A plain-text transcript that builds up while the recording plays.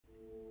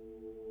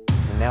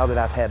Now that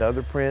I've had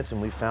other prints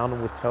and we found them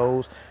with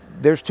toes,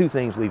 there's two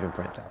things leaving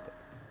prints out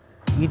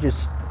there. You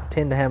just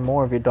tend to have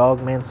more of your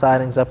Dogman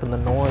sightings up in the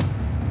north.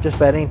 Just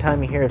about any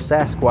time you hear of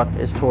Sasquatch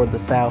is toward the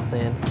south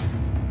end.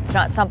 It's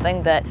not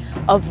something that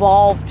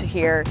evolved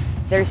here.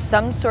 There's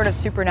some sort of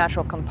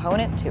supernatural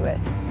component to it.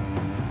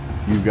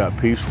 You've got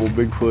peaceful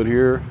Bigfoot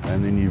here,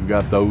 and then you've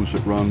got those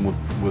that run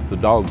with the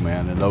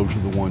Dogman, and those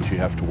are the ones you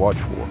have to watch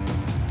for.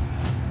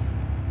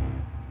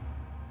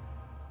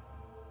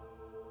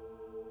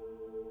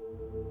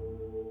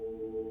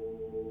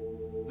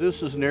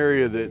 This is an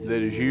area that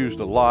is used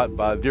a lot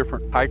by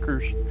different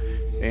hikers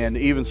and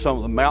even some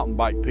of the mountain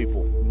bike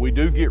people. We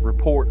do get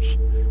reports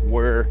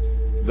where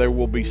there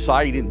will be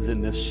sightings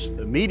in this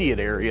immediate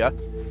area,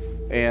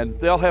 and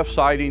they'll have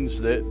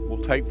sightings that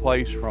will take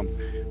place from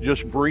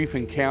just brief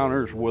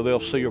encounters where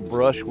they'll see a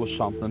brush with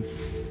something,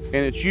 and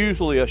it's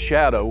usually a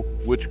shadow,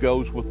 which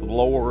goes with the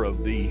lore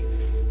of the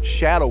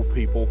shadow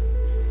people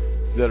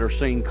that are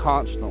seen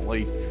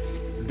constantly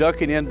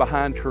ducking in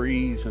behind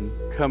trees and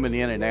coming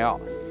in and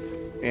out.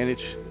 And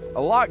it's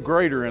a lot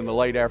greater in the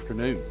late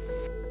afternoon.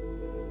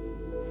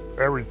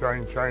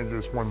 Everything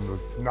changes when the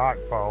night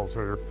falls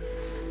here.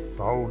 It's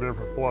a whole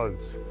different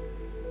place.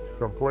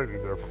 Completely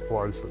different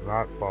place at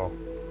nightfall.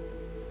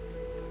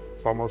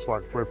 It's almost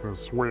like flipping a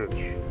switch.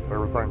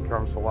 Everything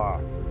comes to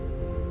life.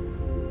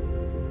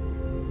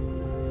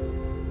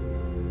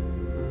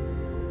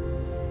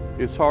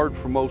 It's hard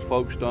for most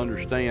folks to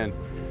understand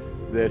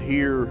that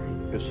here,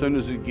 as soon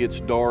as it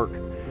gets dark,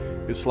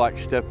 it's like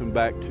stepping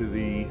back to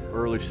the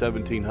early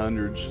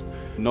 1700s.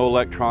 No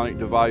electronic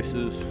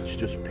devices, it's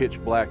just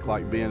pitch black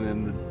like being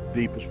in the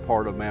deepest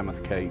part of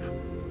Mammoth Cave.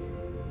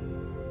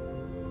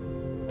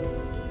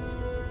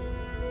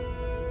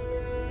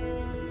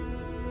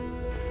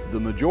 The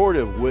majority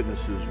of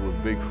witnesses with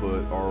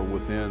Bigfoot are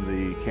within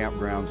the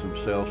campgrounds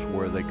themselves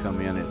where they come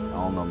in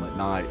on them at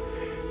night.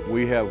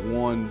 We have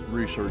one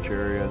research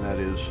area, and that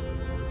is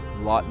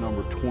lot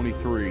number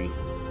 23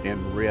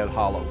 in Red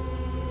Hollow.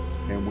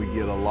 And we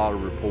get a lot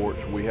of reports.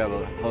 We had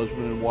a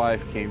husband and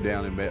wife came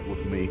down and met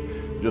with me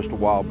just a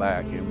while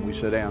back, and we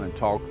sat down and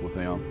talked with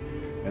them.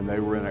 And they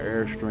were in an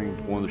Airstream,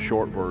 one of the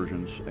short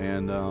versions,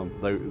 and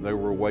they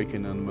were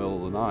awakened in the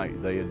middle of the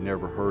night. They had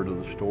never heard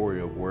of the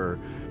story of where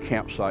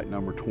campsite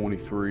number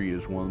 23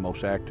 is one of the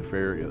most active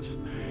areas.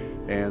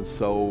 And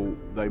so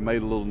they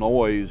made a little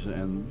noise,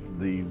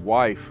 and the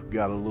wife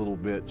got a little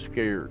bit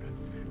scared,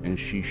 and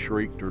she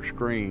shrieked or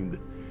screamed,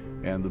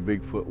 and the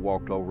Bigfoot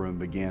walked over and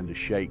began to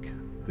shake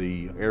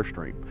the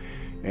Airstream.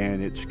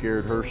 And it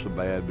scared her so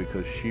bad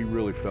because she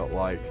really felt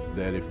like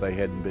that if they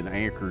hadn't been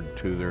anchored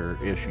to their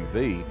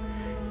SUV,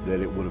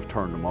 that it would have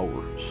turned them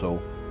over. So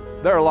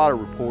there are a lot of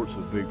reports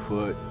of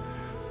Bigfoot,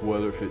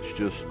 whether if it's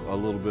just a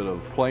little bit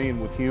of playing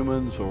with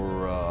humans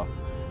or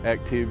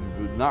activity,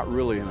 but not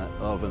really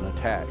of an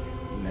attack.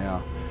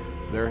 Now,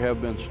 there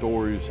have been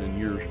stories in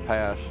years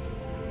past,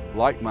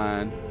 like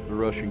mine, the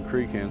Russian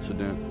Creek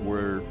incident,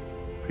 where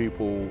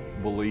people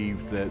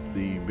believed that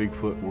the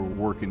Bigfoot were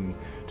working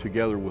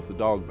together with the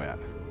Dogman.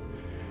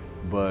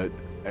 But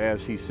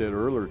as he said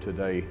earlier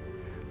today,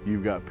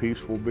 you've got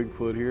peaceful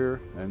Bigfoot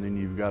here, and then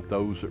you've got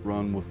those that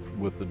run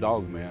with the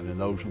Dogman, and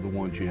those are the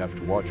ones you have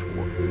to watch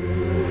for.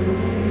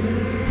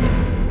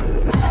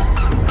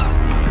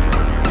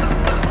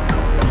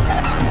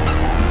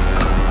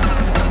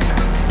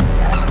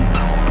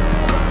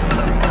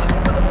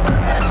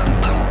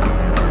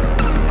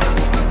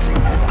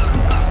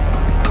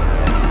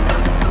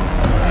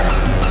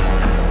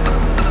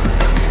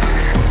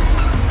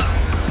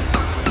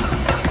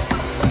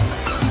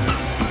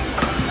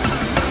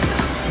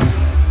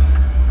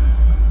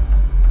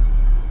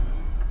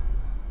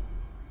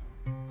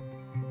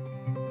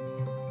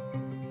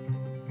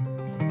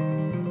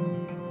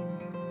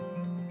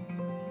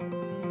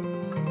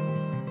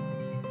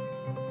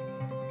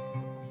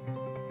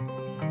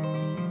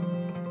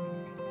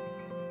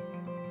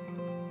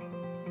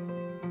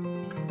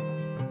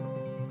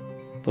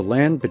 The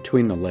land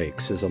between the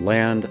lakes is a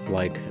land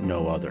like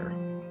no other.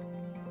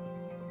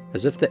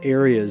 As if the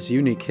area's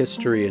unique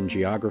history and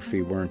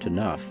geography weren't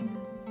enough,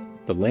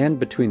 the land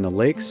between the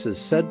lakes is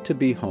said to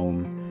be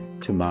home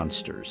to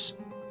monsters.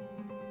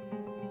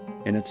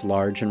 In its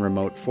large and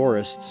remote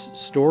forests,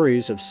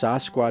 stories of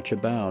Sasquatch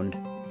abound,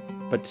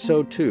 but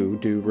so too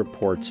do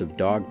reports of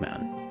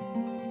Dogman.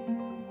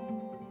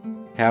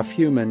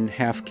 Half-human,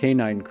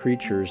 half-canine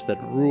creatures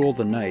that rule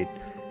the night,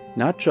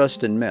 not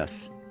just in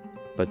myth,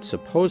 but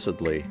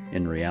supposedly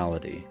in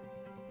reality.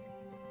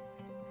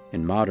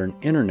 In modern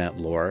internet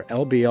lore,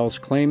 LBL's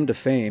claim to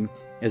fame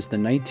is the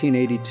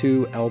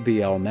 1982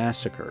 LBL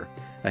massacre,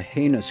 a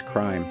heinous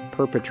crime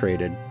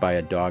perpetrated by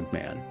a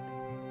Dogman.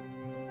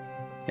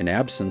 In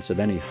absence of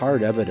any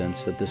hard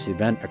evidence that this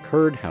event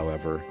occurred,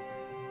 however,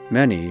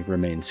 many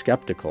remain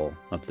skeptical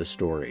of the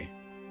story.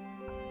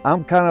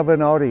 I'm kind of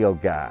an audio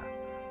guy,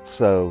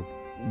 so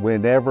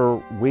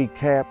whenever we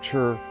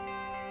capture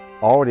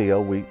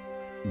audio, we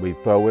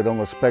throw it on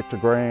a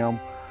spectrogram,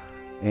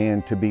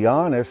 and to be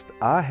honest,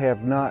 I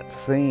have not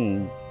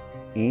seen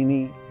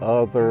any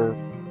other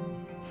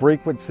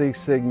frequency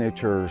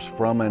signatures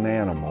from an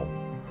animal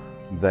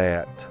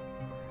that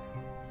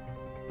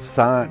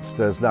science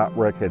does not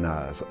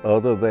recognize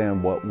other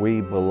than what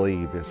we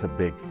believe is a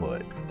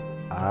Bigfoot.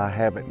 I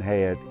haven't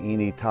had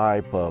any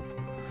type of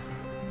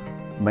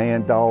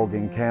man-dog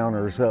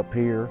encounters up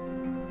here.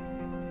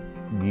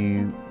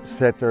 You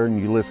sit there and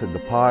you listen to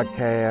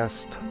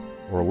podcasts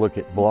or look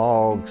at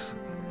blogs,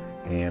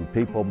 and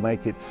people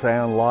make it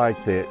sound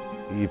like that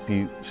if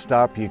you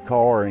stop your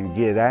car and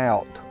get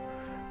out,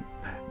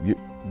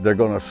 they're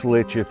going to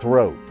slit your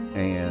throat,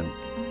 and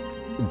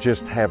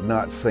just have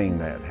not seen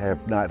that,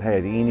 have not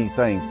had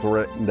anything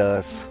threatened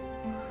us.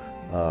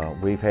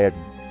 We've had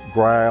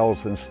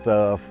growls and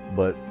stuff,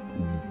 but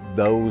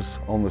those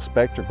on the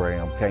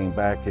spectrogram came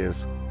back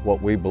as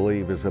what we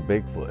believe is a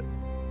Bigfoot.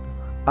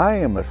 I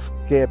am a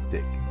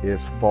skeptic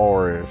as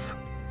far as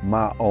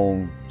my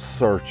own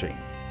searching,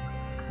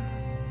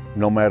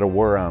 no matter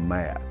where I'm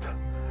at.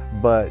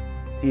 But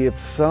if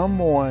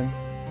someone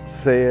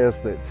says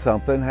that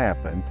something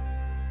happened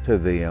to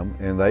them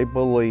and they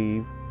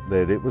believe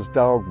that it was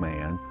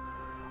Dogman,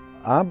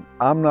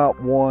 I'm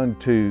not one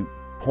to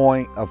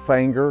point a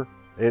finger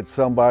at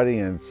somebody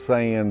and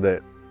saying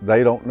that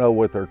they don't know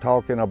what they're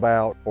talking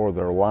about or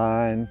they're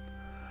lying.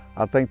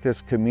 I think this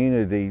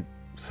community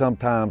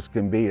sometimes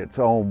can be its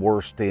own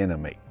worst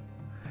enemy.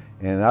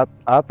 And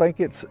I think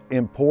it's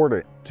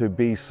important to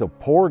be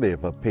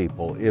supportive of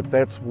people if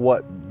that's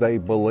what they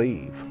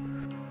believe.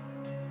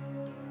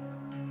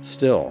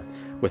 Still,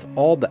 with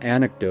all the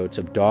anecdotes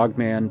of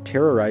Dogman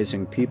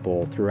terrorizing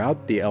people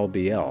throughout the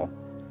LBL,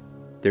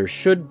 there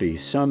should be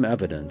some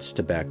evidence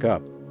to back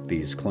up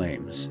these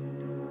claims.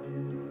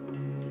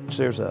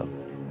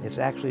 It's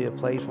actually a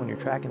place when you're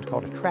tracking, it's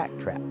called a track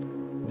trap.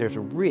 There's a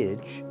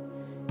ridge,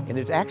 and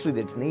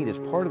that's neat, as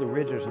part of the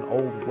ridge there's an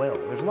old well.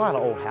 There's a lot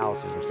of old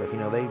houses and stuff. You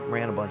know, they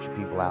ran a bunch of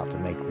people out to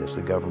make this,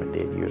 the government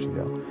did years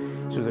ago.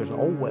 So there's an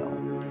old well,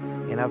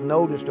 and I've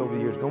noticed over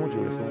the years going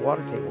to it, if the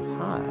water table's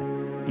high,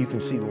 you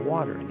can see the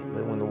water in it,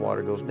 but when the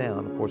water goes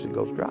down, of course, it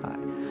goes dry.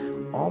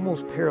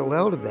 Almost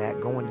parallel to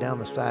that, going down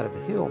the side of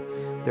a hill,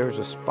 there's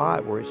a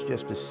spot where it's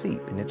just a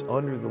seep, and it's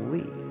under the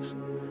leaves.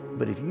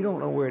 But if you don't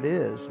know where it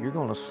is, you're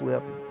going to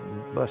slip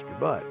and bust your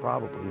butt,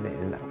 probably.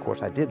 And of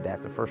course, I did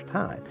that the first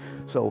time.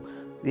 So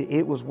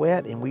it was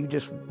wet, and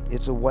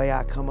it's a way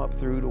I come up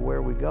through to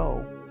where we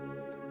go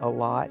a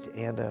lot,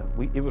 and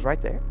it was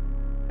right there.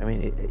 I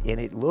mean,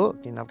 it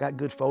looked, and I've got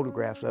good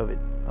photographs of it.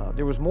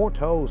 There was more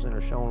toes than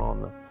are shown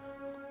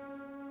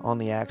on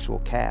the actual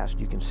cast.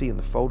 You can see in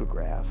the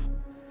photograph.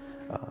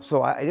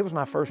 It was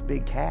my first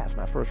big cast,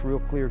 my first real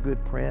clear,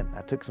 good print.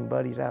 I took some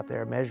buddies out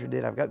there, measured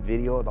it. I've got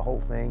video of the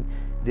whole thing,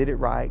 did it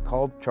right,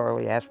 called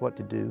Charlie, asked what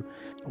to do,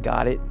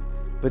 got it.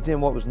 But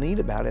then what was neat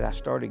about it, I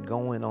started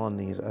going on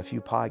a few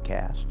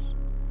podcasts,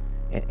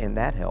 and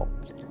that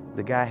helped.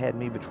 The guy had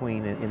me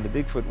between, in the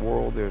Bigfoot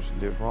world, there's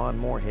Ron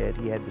Moorhead.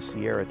 He had the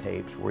Sierra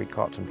tapes where he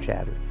caught some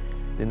chatter.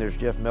 Then there's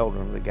Jeff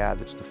Meldrum, the guy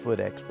that's the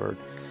foot expert.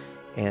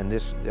 And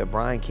this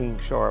Brian King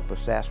Sharp of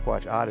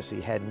Sasquatch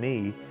Odyssey had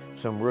me,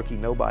 some rookie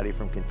nobody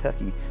from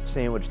Kentucky,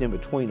 sandwiched in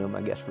between them,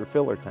 I guess, for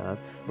filler time.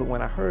 But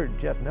when I heard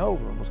Jeff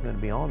Meldrum was going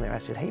to be on there, I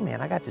said, hey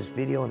man, I got this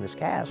video in this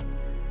cast.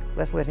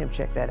 Let's let him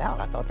check that out.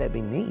 I thought that'd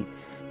be neat.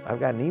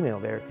 I've got an email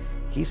there.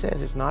 He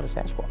says it's not a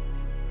Sasquatch.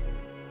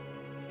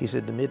 He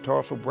said the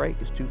mid-tarsal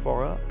break is too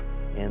far up,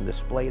 and the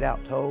splayed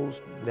out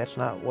toes, that's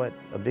not what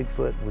a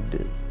Bigfoot would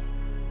do.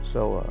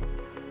 So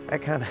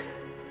that kind of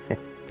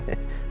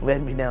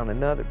led me down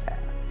another path.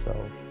 So,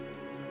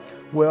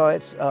 well,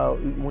 it's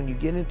when you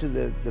get into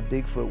the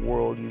Bigfoot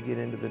world, you get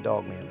into the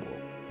Dogman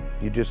world.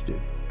 You just do,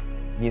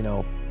 you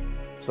know.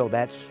 So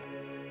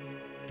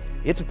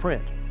it's a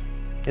print.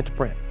 It's a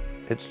print.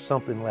 It's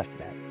something left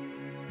that.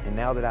 And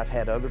now that I've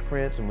had other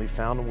prints and we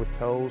found them with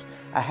toes,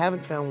 I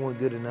haven't found one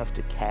good enough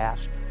to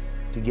cast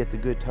to get the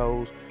good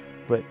toes,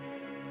 but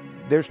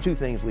there's two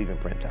things leaving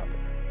prints out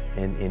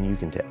there, and you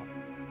can tell.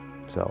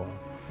 So.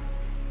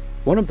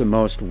 One of the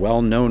most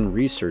well-known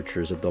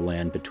researchers of the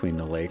land between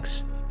the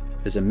lakes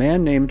is a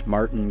man named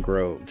Martin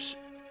Groves.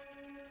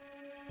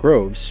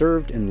 Groves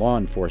served in law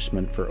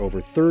enforcement for over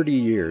 30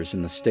 years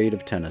in the state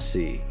of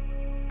Tennessee.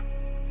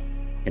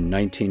 In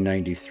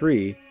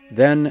 1993,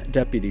 then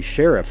Deputy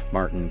Sheriff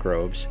Martin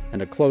Groves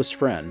and a close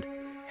friend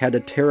had a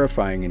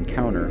terrifying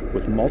encounter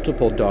with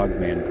multiple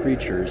Dogman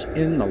creatures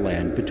in the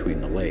land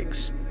between the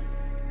lakes.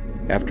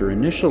 After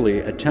initially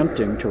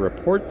attempting to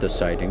report the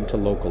sighting to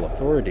local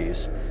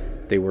authorities,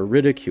 they were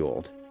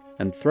ridiculed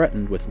and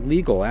threatened with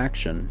legal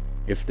action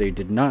if they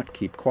did not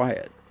keep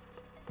quiet.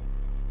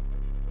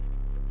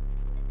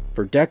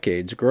 For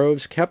decades,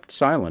 Groves kept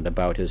silent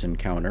about his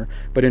encounter,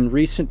 but in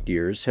recent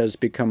years has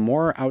become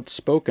more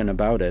outspoken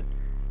about it,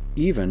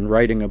 even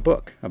writing a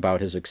book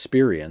about his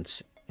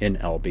experience in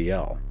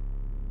LBL.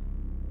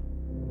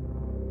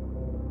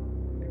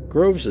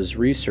 Groves's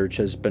research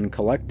has been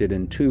collected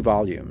in 2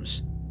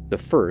 volumes, the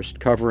first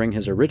covering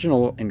his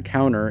original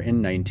encounter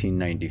in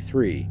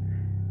 1993,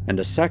 and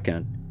a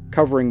second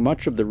covering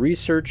much of the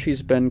research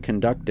he's been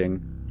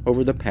conducting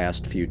over the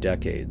past few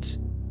decades.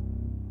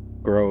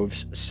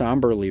 Groves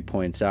somberly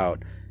points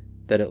out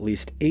that at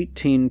least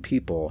 18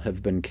 people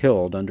have been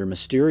killed under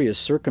mysterious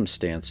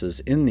circumstances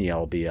in the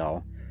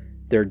LBL,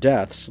 their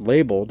deaths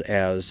labeled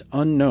as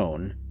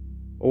unknown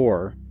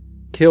or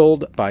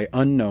killed by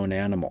unknown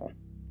animal.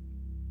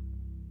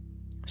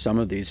 Some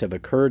of these have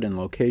occurred in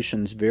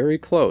locations very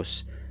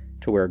close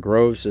to where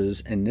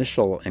Groves's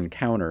initial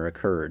encounter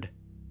occurred.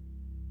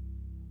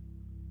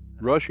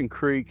 Russian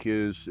Creek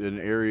is an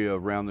area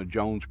around the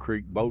Jones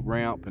Creek boat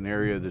ramp, an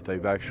area that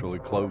they've actually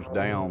closed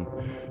down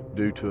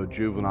due to a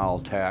juvenile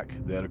attack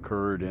that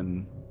occurred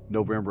in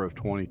November of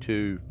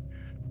 22.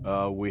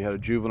 We had a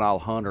juvenile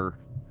hunter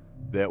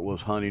that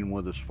was hunting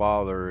with his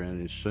father,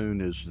 and as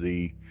soon as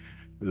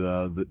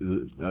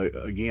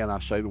again, I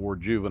say the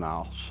word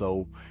juvenile,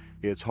 so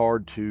it's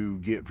hard to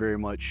get very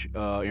much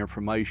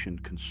information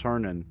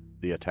concerning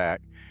the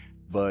attack,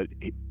 but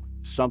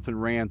something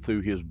ran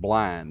through his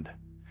blind,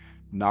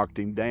 knocked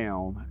him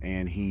down,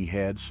 and he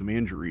had some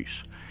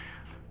injuries.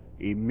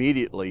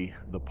 Immediately,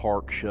 the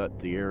park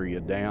shut the area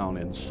down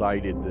and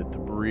cited that the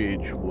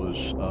bridge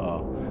was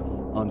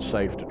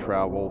unsafe to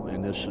travel,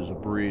 and this is a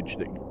bridge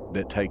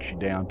that takes you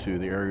down to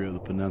the area of the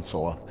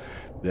peninsula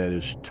that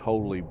is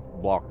totally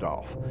blocked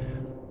off.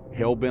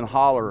 Hellbent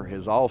Holler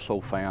has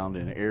also found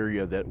an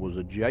area that was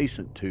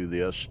adjacent to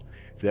this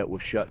that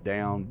was shut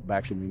down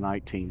back in the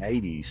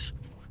 1980s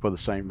for the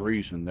same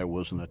reason. There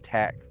was an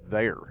attack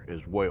there as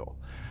well.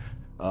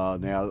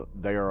 Now,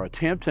 they are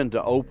attempting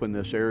to open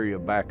this area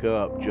back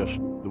up, just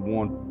the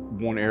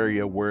one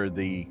area where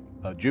the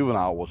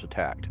juvenile was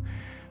attacked.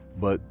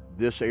 But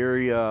this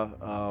area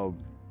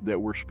that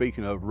we're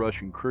speaking of,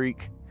 Russian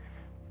Creek,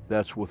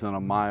 that's within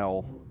a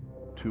mile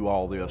to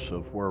all this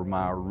of where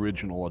my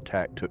original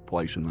attack took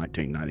place in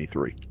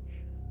 1993.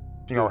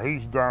 You know,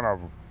 he's done a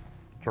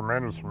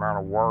tremendous amount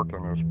of work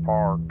in this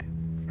park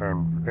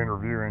and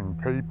interviewing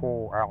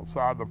people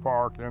outside the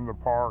park, in the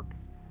park.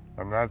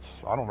 And that's,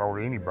 I don't know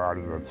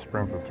anybody that's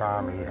spent the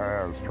time he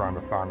has trying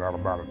to find out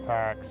about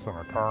attacks and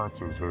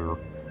occurrences here.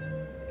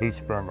 He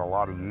spent a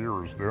lot of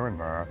years doing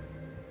that.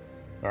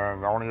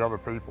 And the only other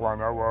people I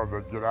know of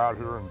that get out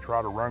here and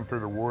try to run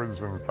through the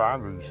woods and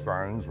find these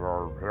things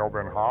are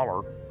Hellbent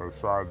Holler,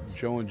 besides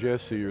Joe and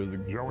Jesse are the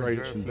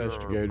greatest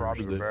investigators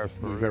that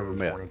we've ever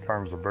met. When it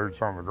comes to boots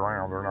on the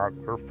ground,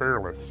 they're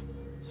fearless.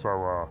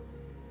 So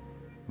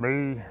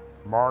me,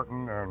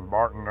 Martin, and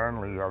Martin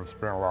Nunley have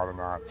spent a lot of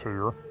nights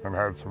here and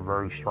had some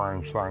very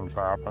strange things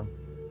happen.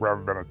 We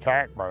haven't been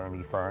attacked by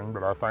anything,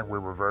 but I think we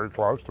were very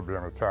close to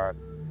being attacked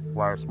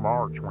last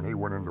March when he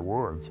went in the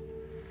woods.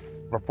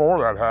 Before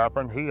that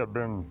happened, he had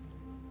been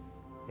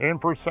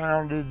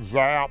infrasounded,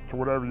 zapped,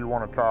 whatever you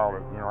want to call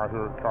it. You know, I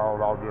hear it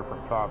called all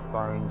different type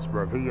things,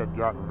 but he had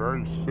gotten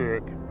very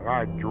sick, and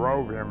I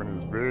drove him in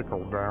his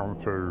vehicle down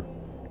to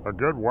a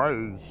good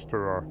ways to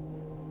a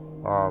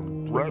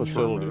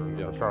facility,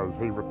 yes. Because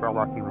he felt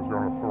like he was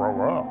going to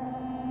throw up,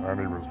 and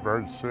he was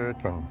very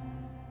sick and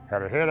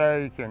had a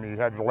headache, and he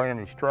had to lay in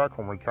his truck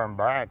when we come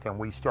back, and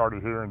we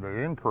started hearing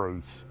the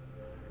increase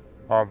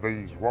of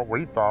these, what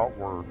we thought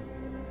were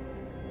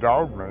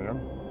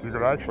dogmen. You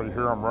could actually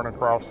hear them run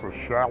across the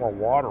shallow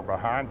water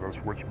behind us,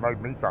 which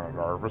made me kind of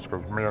nervous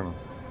because me and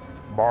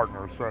Barton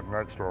are sitting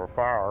next to a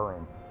fire.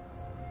 And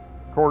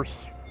of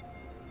course,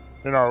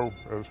 you know,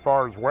 as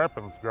far as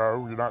weapons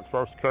go, you're not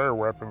supposed to carry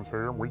weapons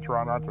here. We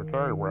try not to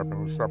carry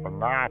weapons except a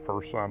knife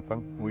or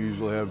something. We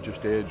usually have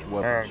just edged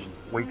weapons.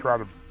 And we try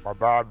to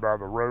abide by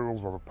the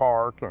rules of the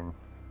park and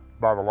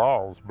by the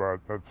laws, but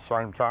at the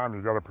same time,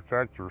 you got to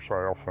protect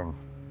yourself. And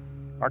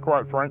I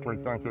quite frankly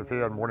think if he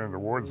hadn't went in the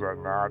woods that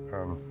night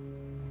and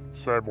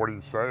said what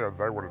he said,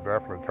 they would have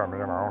definitely come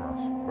in on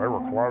us. They were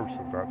close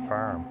at that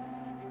time.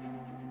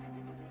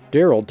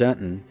 Daryl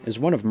Denton is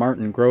one of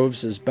Martin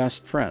Groves'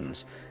 best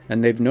friends,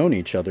 and they've known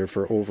each other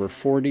for over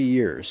 40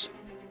 years.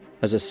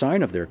 As a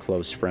sign of their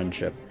close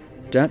friendship,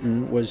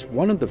 Denton was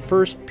one of the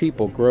first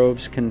people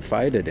Groves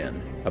confided in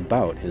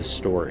about his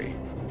story.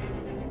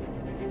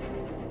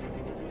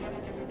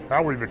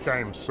 How we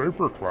became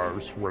super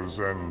close was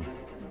in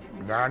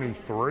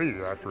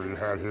 '93 after he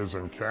had his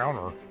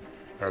encounter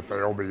at the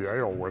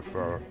LBL with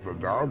the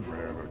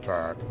Dogman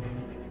attack,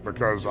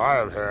 because I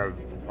had had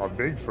a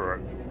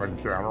Bigfoot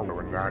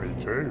encounter in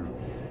 '92,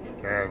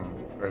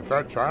 and at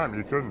that time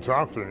you couldn't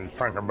talk to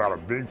anything about a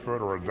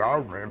Bigfoot or a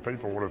Dogman.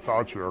 People would have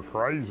thought you were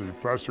crazy,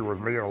 especially with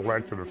me, an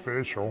elected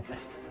official,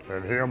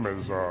 and him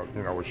as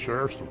you know, a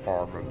sheriff's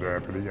department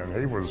deputy, and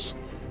he was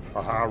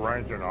a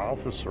high-ranking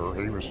officer.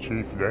 He was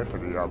chief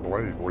deputy, I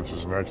believe, which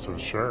is next to the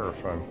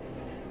sheriff. And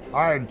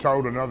I had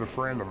told another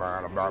friend of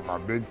mine about my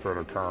Bigfoot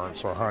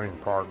occurrence, a hunting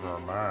partner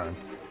of mine,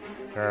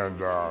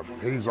 and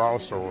he's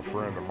also a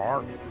friend of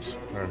Martin's,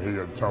 and he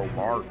had told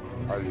Martin,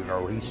 hey, you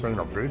know, he's seen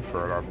a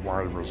Bigfoot up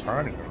while he was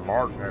hunting, and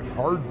Martin had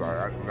heard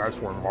that, and that's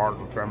when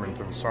Martin come and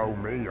consoled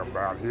me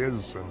about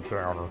his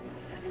encounter.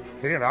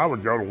 He and I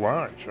would go to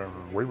lunch, and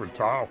we would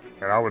talk,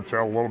 and I would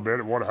tell a little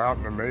bit of what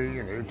happened to me,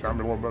 and he'd tell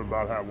me a little bit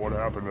about what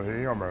happened to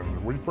him,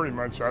 and we pretty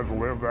much had to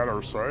live that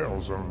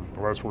ourselves, and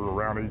unless we were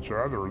around each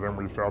other, then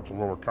we felt a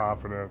little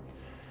confident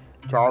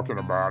talking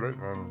about it,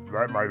 and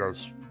that made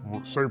us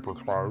super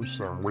close,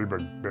 and we've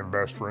been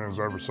best friends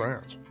ever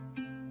since.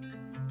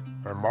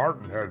 And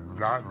Martin had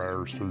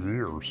nightmares for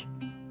years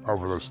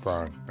over this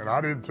thing, and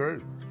I did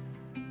too.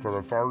 For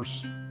the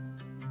first,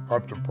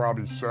 up to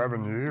probably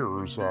 7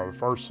 years, the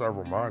first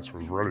several months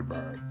was really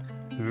bad.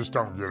 You just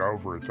don't get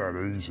over it that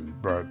easy.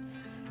 But,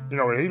 you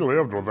know, he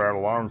lived with that a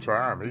long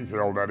time. He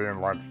held that in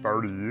like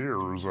 30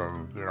 years,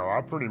 and, you know,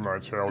 I pretty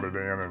much held it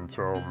in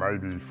until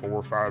maybe 4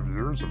 or 5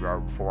 years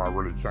ago before I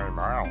really came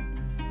out.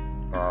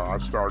 I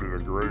started a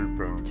group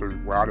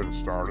well, I didn't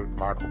start it,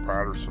 Michael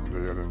Patterson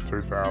did in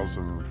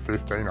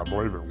 2015, I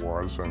believe it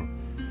was, and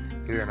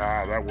he and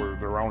I, there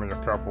were only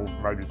a couple,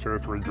 maybe 2 or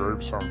 3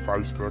 groups on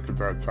Facebook at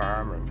that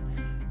time, and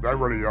that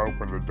really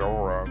opened the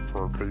door up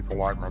for people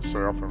like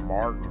myself and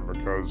Martin,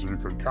 because you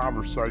could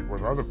conversate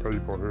with other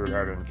people who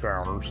had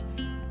encounters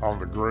on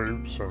the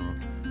groups.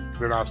 And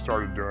then I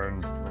started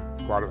doing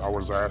I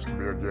was asked to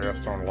be a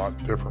guest on a lot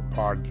of different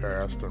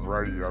podcasts and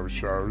radio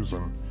shows,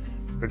 and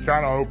it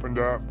kind of opened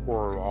up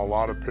where a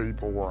lot of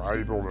people were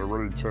able to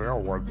really tell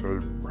what they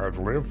had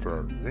lived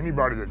through.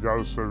 Anybody that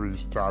goes through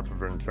these type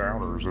of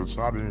encounters, it's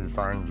not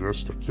anything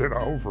just to get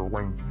over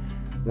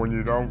when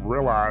you don't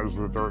realize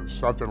that there's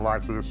something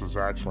like this is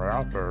actually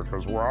out there,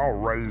 because we're all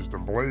raised to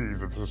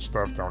believe that this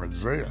stuff don't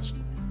exist.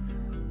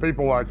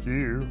 People like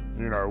you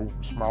know,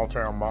 small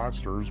town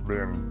monsters,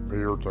 being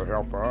here to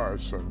help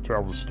us and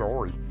tell the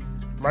story,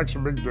 makes a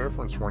big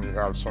difference when you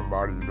have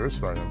somebody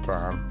this day and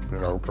time, you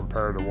know,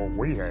 compared to what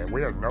we had.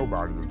 We had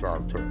nobody to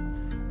talk to.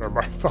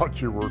 Everybody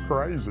thought you were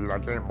crazy, and I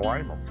can't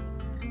blame them.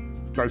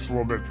 It takes a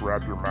little bit to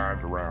wrap your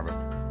mind around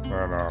it.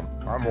 And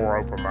I'm more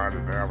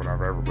open-minded now than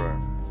I've ever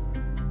been.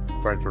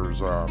 I think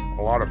there's a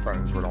lot of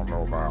things we don't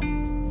know about.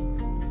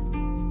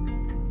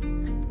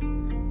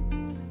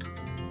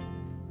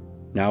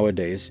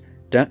 Nowadays,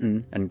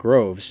 Denton and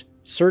Groves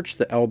search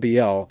the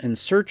LBL in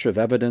search of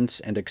evidence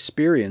and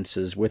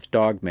experiences with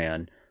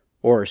Dogman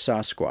or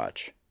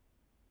Sasquatch.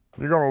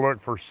 You're going to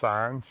look for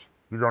signs.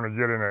 You're going to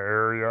get in an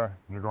area.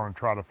 You're going to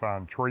try to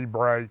find tree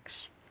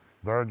breaks.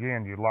 There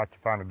again, you'd like to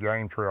find a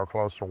game trail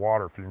close to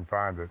water if you can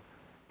find it,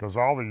 because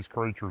all these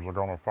creatures are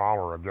going to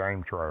follow a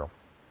game trail,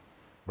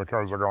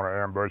 because they're going to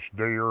ambush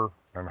deer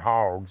and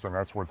hogs, and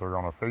that's what they're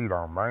going to feed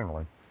on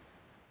mainly.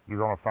 You're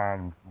going to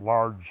find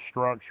large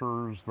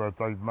structures that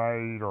they've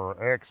made,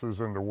 or X's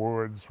in the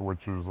woods,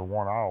 which is the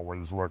one I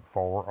always look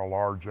for, a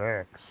large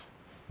X.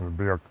 There'd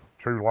be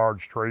 2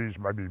 large trees,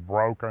 maybe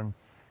broken,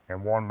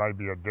 and one may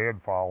be a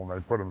deadfall, and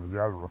they put them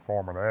together to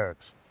form an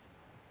X.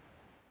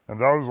 And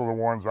those are the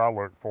ones I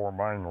look for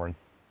mainly,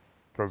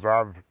 because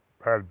I've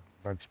had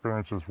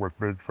experiences with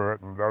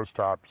Bigfoot, and those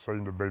types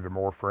seem to be the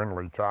more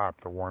friendly type,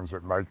 the ones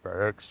that make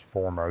the X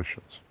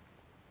formations.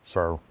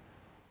 So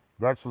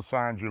that's the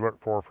signs you look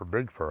for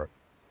Bigfoot.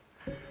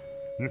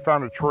 You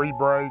find a tree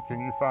break and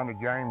you find a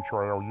game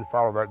trail, you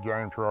follow that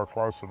game trail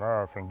close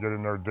enough and get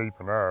in there deep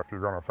enough, you're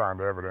going to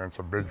find evidence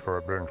of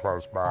Bigfoot being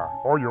close by,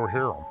 or you'll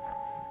hear them.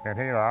 And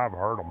he and I have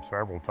heard them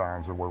several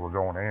times that we were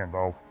going in.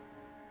 They'll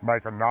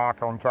make a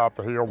knock on top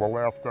of the hill to the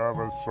left of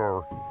us,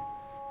 or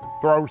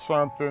throw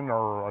something,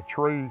 or a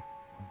tree,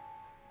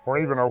 or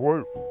even a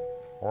whoop,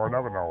 or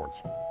another noise.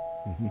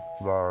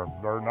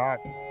 They're not,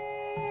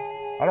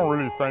 I don't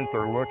really think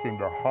they're looking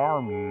to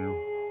harm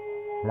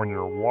you when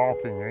you're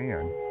walking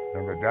in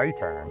the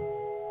daytime.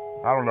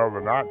 I don't know,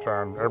 the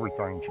nighttime,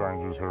 everything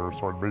changes here,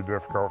 so it'd be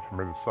difficult for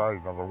me to say.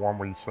 Now, the one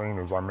we seen,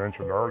 as I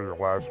mentioned earlier,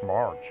 last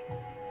March,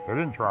 they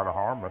didn't try to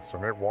harm us,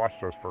 and it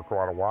watched us for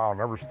quite a while, and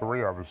there was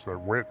 3 of us that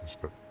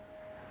witnessed it.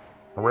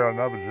 And we had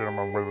another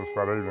gentleman with us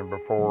that evening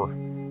before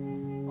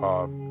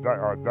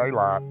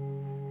daylight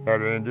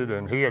had ended,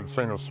 and he had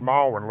seen a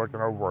small one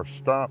looking over a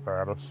stump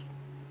at us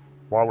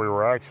while we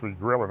were actually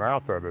grilling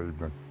out that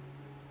evening.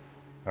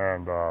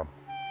 And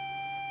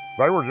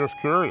they were just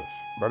curious.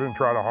 They didn't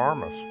try to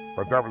harm us.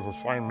 But that was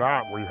the same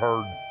night we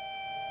heard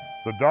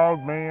the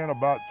Dogman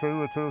about 2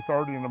 or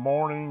 2:30 in the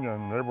morning,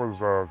 and it was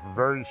a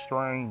very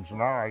strange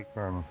night.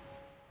 And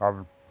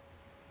I've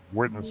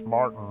witnessed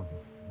Martin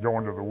go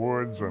into the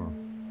woods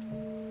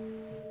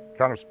and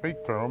kind of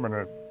speak to him, and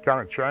it kind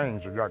of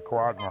changed. It got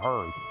quiet in a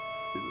hurry.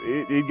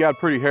 It got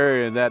pretty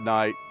hairy in that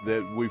night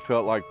that we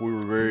felt like we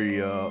were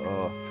very,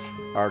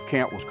 our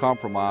camp was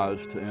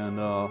compromised. And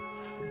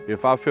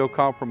if I feel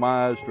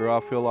compromised or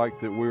I feel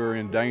like that we're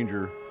in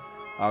danger,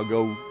 I'll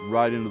go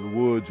right into the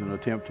woods and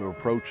attempt to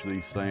approach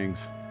these things.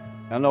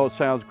 I know it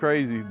sounds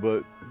crazy,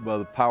 but by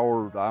the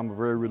power, I'm a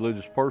very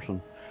religious person.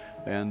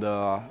 And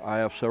I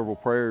have several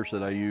prayers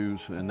that I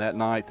use. And that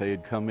night they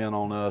had come in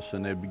on us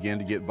and they began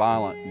to get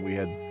violent. And we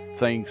had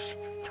things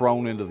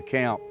thrown into the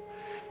camp.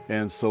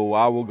 And so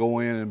I will go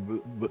in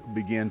and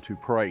begin to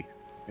pray,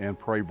 and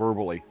pray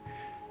verbally.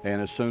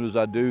 And as soon as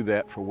I do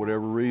that, for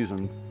whatever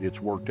reason, it's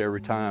worked every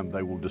time.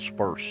 They will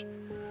disperse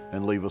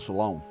and leave us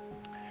alone.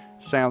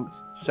 Sounds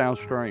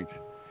strange.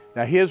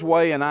 Now his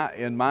way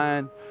and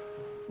mine,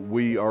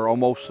 we are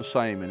almost the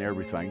same in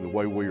everything. The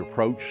way we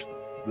approach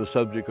the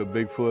subject of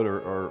Bigfoot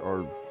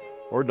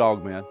or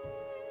Dogman.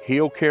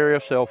 He'll carry a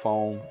cell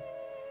phone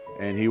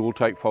and he will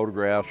take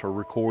photographs or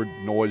record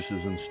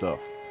noises and stuff.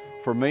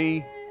 For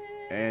me,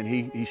 and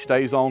he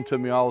stays on to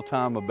me all the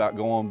time about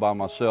going by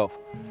myself,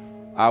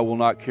 I will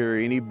not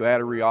carry any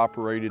battery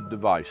operated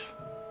device.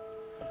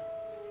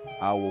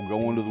 I will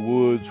go into the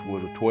woods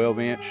with a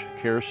 12-inch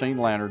kerosene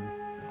lantern,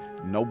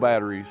 no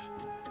batteries,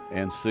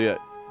 and sit.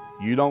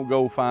 You don't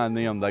go find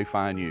them, they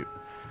find you.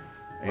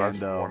 That's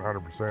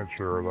 100%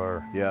 sure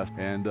there. Yes,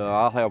 and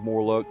I'll have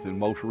more luck than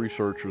most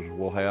researchers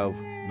will have,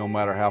 no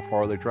matter how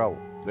far they travel.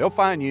 They'll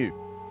find you.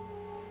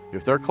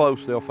 If they're close,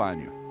 they'll find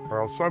you.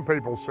 Well, some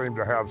people seem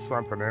to have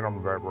something in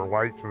them that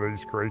relate to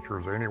these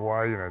creatures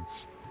anyway, and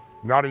it's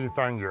not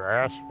anything you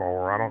ask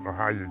for. I don't know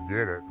how you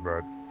get it,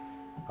 but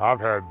I've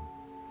had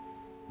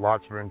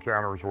lots of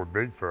encounters with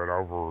Bigfoot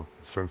over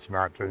since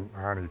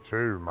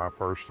 1992, my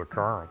first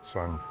occurrence.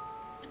 And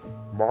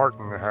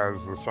Martin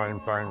has the same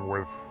thing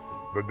with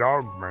the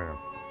Dogman.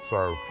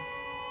 So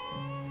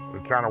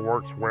it kind of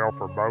works well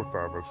for both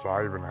of us.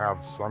 I even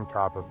have some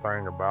type of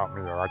thing about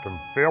me that I can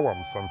feel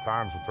them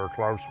sometimes if they're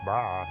close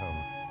by,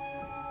 and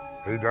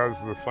he does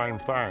the same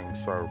thing.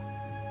 So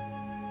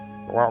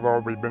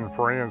although we've been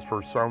friends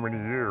for so many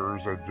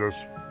years, it just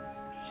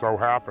so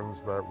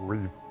happens that we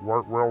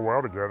work real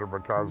well together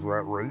because of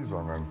that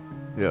reason. And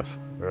yes,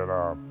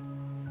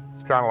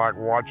 it's kind of like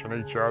watching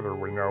each other.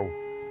 We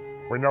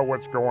know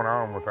what's going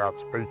on without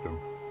speaking.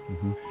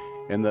 Mm-hmm.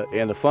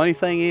 And the funny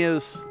thing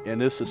is, and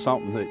this is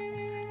something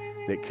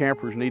that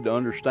campers need to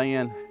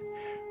understand,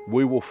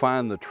 we will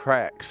find the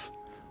tracks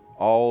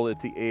all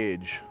at the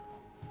edge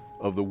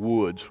of the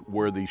woods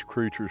where these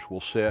creatures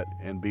will sit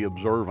and be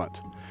observant,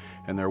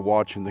 and they're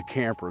watching the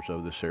campers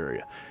of this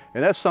area.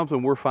 And that's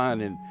something we're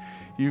finding.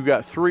 You've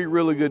got 3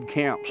 really good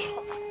camps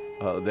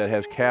that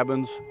has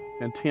cabins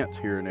and tents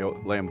here in the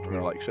Land Between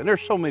the Lakes. And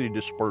there's so many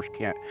dispersed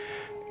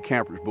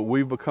campers, but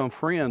we've become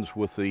friends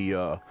with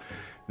the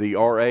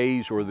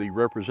RAs or the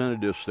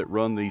representatives that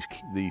run these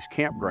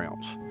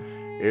campgrounds.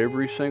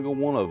 Every single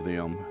one of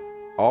them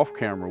off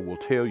camera will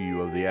tell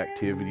you of the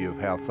activity of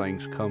how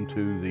things come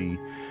to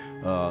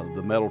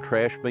the metal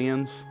trash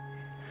bins,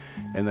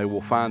 and they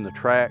will find the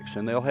tracks,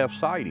 and they'll have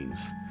sightings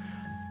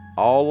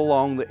all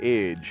along the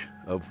edge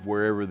of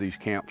wherever these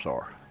camps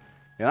are.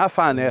 And I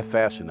find that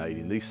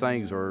fascinating. These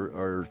things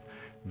are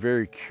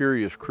very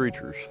curious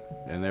creatures,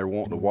 and they're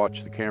wanting to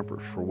watch the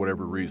campers for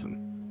whatever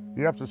reason.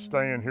 You have to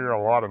stay in here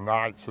a lot of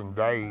nights and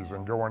days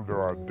and go into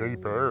a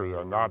deep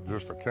area, not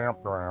just a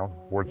campground,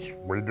 which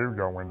we do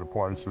go into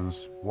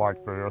places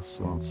like this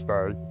and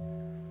stay.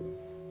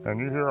 And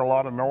you hear a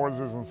lot of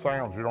noises and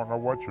sounds. You don't know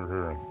what you're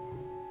hearing.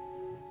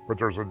 But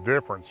there's a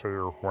difference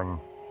here when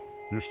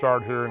you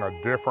start hearing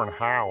a different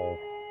howl,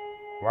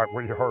 like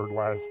we heard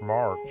last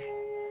March.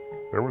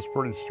 It was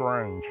pretty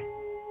strange.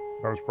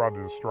 That was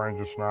probably the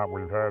strangest night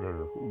we've had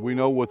here. We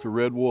know what the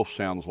red wolf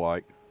sounds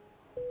like,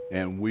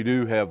 and we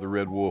do have the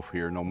red wolf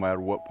here, no matter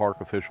what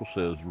park official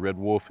says. The red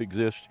wolf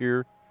exists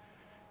here,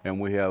 and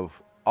we have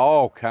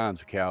all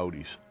kinds of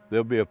coyotes.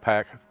 There'll be a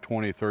pack of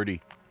 20,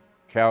 30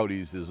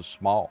 coyotes is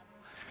small.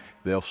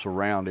 They'll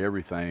surround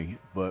everything,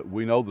 but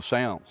we know the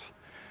sounds.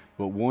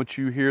 But once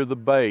you hear the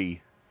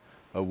bay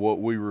of what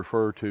we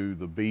refer to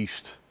the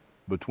beast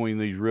between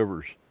these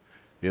rivers,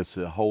 it's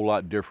a whole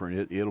lot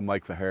different. It'll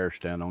make the hair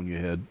stand on your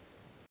head.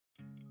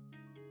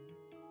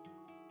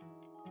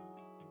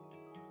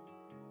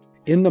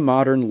 In the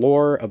modern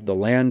lore of the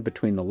Land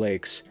Between the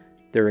Lakes,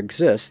 there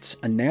exists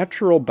a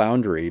natural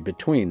boundary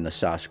between the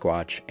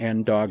Sasquatch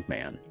and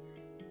Dogman.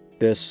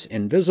 This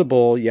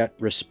invisible yet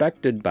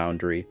respected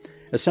boundary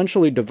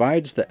essentially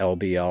divides the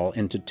LBL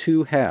into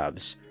 2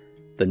 halves,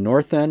 the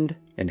north end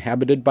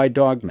inhabited by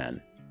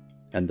Dogmen,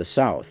 and the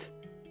south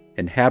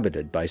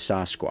inhabited by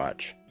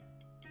Sasquatch.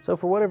 So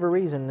for whatever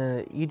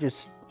reason, you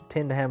just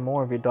tend to have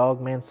more of your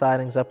Dogman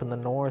sightings up in the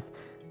north.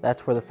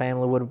 That's where the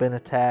family would have been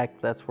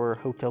attacked. That's where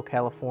Hotel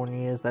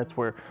California is. That's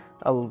where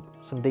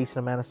some decent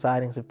amount of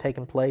sightings have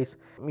taken place.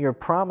 Your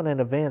prominent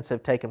events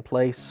have taken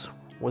place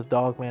with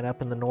Dogman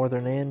up in the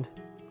northern end,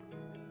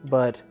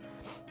 but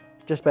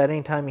just about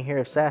any time you hear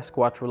of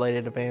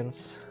Sasquatch-related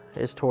events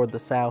is toward the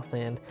south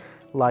end,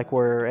 like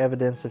where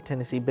evidence of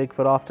Tennessee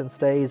Bigfoot often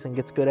stays and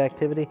gets good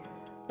activity.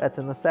 That's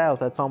in the south.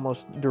 That's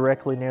almost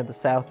directly near the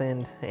south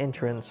end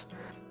entrance.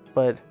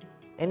 But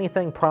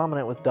anything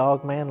prominent with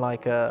Dogman,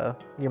 like your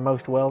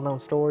most well-known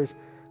stories,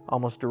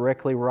 almost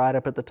directly right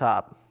up at the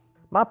top.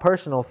 My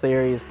personal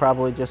theory is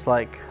probably just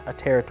like a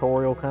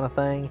territorial kind of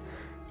thing.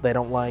 They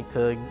don't like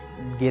to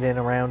get in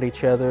around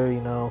each other,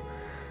 you know.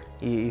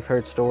 You've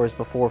heard stories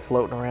before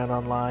floating around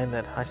online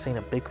that I seen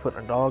a Bigfoot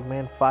and a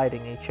Dogman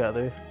fighting each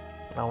other.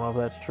 I don't know if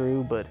that's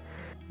true, but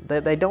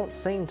they don't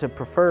seem to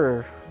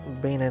prefer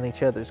being in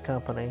each other's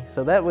company.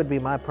 So that would be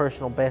my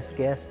personal best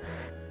guess.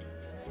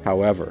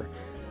 However,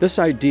 this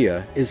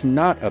idea is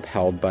not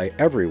upheld by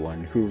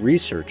everyone who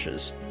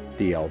researches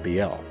the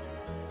LBL.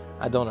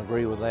 I don't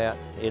agree with that.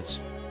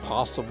 It's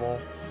possible,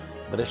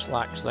 but it's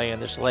like saying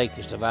this lake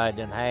is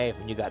divided in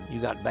half, and you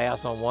got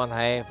bass on one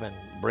half and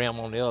brim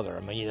on the other. I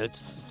mean, it's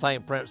the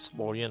same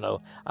principle, you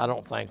know. I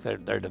don't think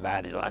they're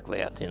divided like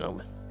that, you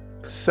know.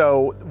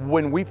 So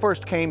when we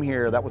first came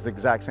here, that was the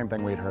exact same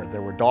thing we'd heard.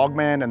 There were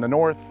Dogman in the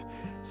north,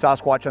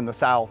 Sasquatch in the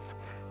south,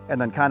 and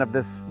then kind of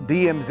this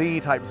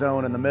DMZ type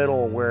zone in the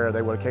middle where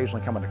they would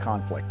occasionally come into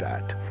conflict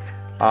at.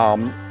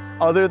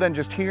 Other than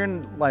just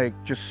hearing like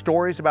just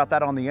stories about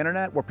that on the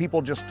internet where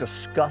people just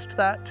discussed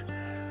that,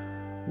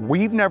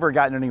 we've never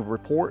gotten any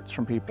reports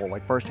from people,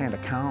 like firsthand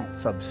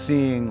accounts of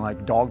seeing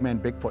like Dogman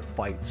Bigfoot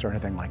fights or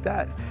anything like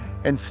that.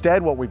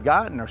 Instead, what we've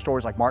gotten are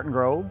stories like Martin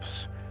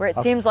Groves. Where it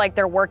seems like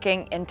they're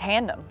working in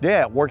tandem.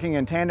 Yeah, working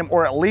in tandem,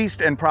 or at least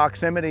in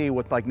proximity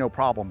with like no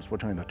problems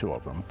between the two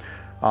of them.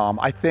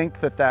 I think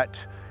that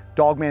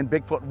Dogman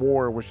Bigfoot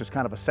war was just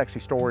kind of a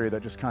sexy story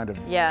that just kind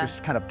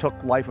of took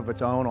life of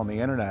its own on the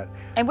internet.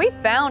 And we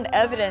found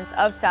evidence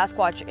of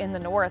Sasquatch in the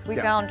north. We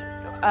found,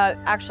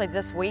 actually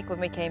this week when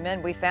we came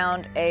in, we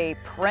found a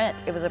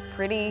print. It was a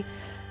pretty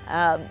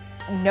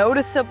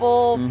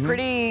noticeable,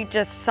 pretty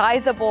just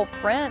sizable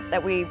print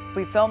that we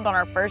filmed on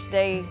our first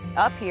day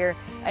up here,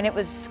 and it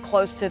was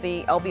close to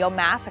the LBL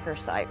massacre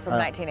site from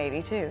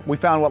 1982. We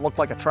found what looked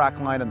like a track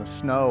line in the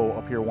snow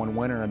up here one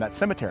winter in that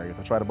cemetery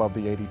that's right above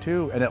the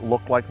 82, and it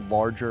looked like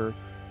larger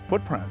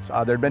footprints.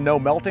 There'd been no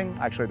melting.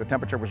 Actually, the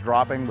temperature was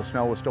dropping, the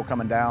snow was still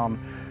coming down,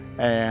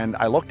 and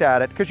I looked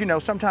at it, because you know,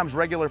 sometimes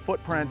regular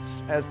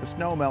footprints, as the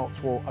snow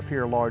melts, will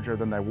appear larger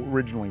than they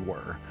originally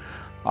were.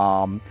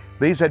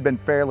 These had been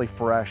fairly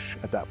fresh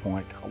at that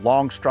point. A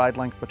long stride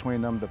length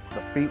between them, the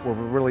feet were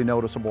really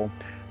noticeable.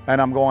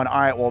 And I'm going, all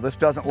right, well, this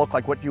doesn't look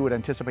like what you would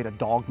anticipate a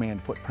Dogman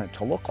footprint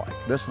to look like.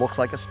 This looks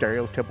like a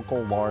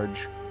stereotypical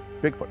large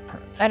Bigfoot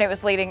print. And it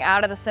was leading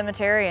out of the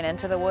cemetery and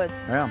into the woods.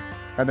 Yeah,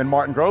 and then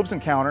Martin Groves'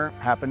 encounter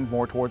happened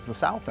more towards the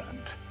south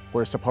end,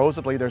 where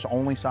supposedly there's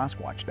only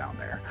Sasquatch down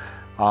there.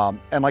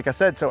 And like I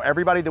said, so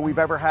everybody that we've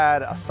ever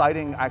had a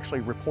sighting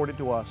actually reported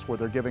to us where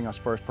they're giving us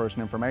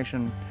first-person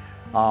information.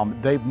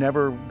 They've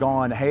never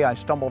gone, hey, I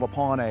stumbled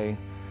upon a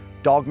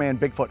Dogman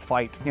Bigfoot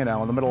fight, you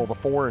know, in the middle of the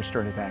forest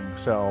or anything.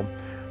 So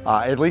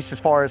at least as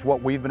far as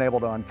what we've been able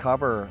to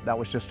uncover, that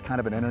was just kind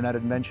of an internet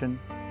invention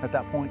at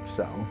that point,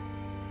 so.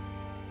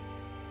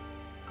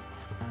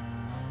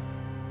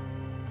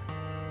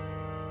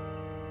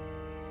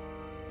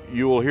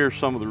 You will hear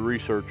some of the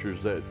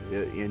researchers that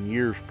in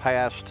years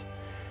past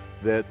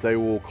that they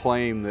will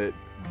claim that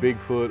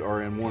Bigfoot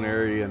are in one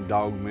area and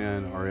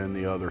Dogmen are in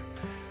the other.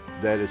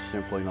 That is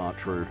simply not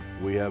true.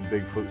 We have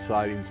Bigfoot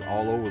sightings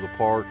all over the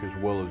park as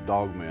well as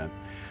Dogmen.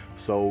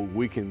 So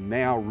we can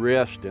now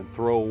rest and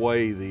throw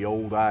away the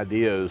old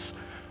ideas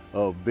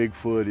of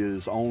Bigfoot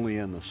is only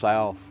in the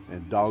south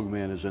and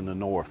Dogman is in the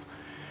north.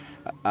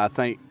 I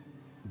think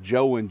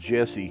Joe and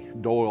Jesse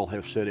Doyle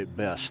have said it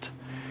best.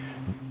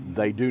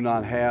 They do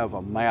not have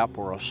a map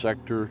or a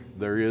sector.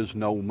 There is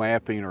no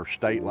mapping or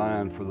state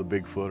line for the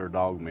Bigfoot or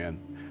Dogmen.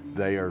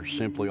 They are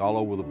simply all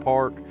over the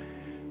park,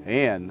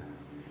 and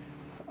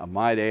I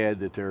might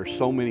add that there are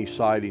so many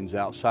sightings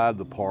outside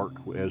the park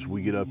as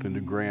we get up into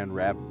Grand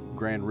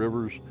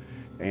Rivers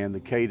and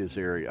the Cadiz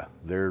area.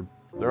 They're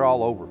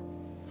all over.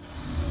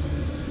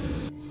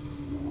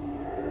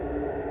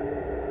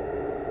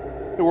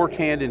 They work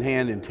hand in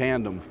hand in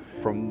tandem.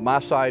 From my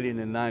sighting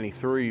in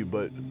 '93,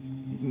 but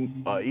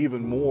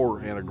even more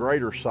and a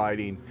greater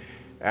sighting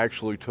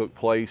actually took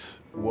place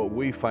what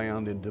we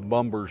found in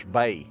DeBumbers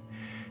Bay.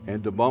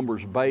 And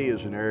DeBumbers Bay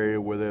is an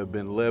area where there have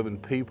been 11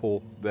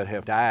 people that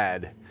have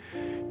died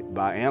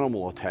by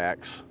animal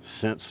attacks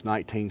since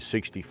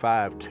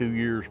 1965, 2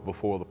 years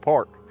before the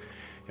park.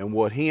 And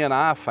what he and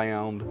I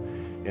found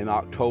in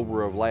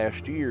October of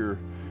last year,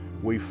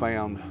 we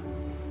found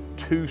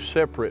 2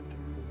 separate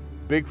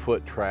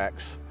Bigfoot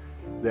tracks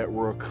that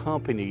were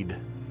accompanied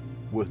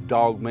with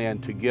Dogman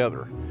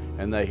together,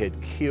 and they had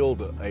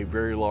killed a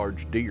very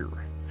large deer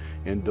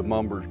in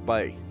DeBumbers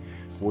Bay.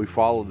 We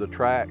followed the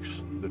tracks.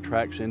 The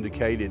tracks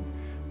indicated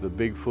the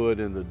Bigfoot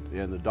and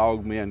the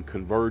Dogmen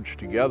converged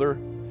together,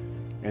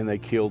 and they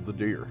killed the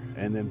deer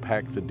and then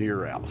packed the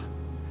deer out.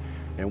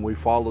 And we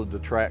followed the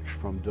tracks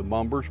from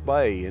DeBumbers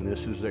Bay, and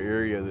this is the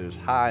area that is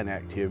high in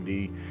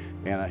activity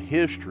and a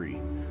history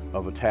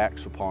of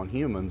attacks upon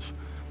humans.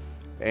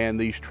 And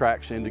these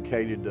tracks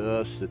indicated to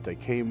us that they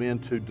came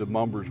into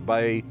DeBumbers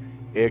Bay,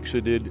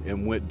 exited,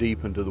 and went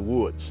deep into the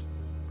woods.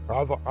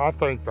 I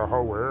think the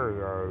whole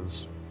area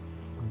has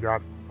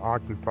got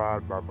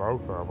occupied by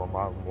both of them.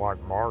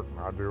 Like Martin,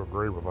 I do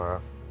agree with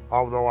that.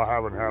 Although I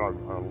haven't had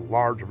a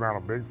large amount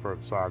of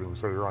Bigfoot sightings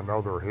here, I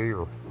know they're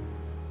here.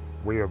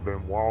 We have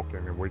been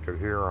walking and we could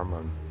hear them.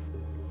 And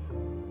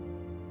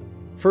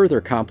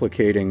further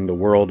complicating the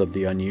world of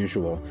the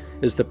unusual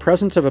is the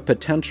presence of a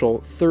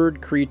potential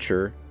third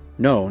creature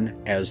known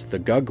as the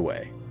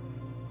Gugwe.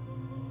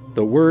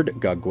 The word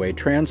Gugwe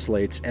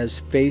translates as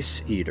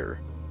face eater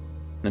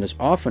and is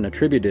often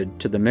attributed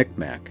to the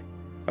Micmac,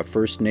 a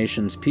First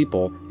Nations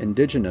people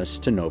indigenous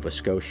to Nova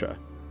Scotia.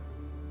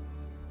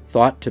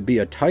 Thought to be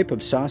a type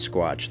of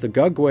Sasquatch, the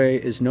Gugwe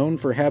is known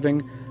for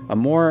having a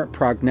more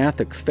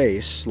prognathic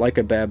face like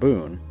a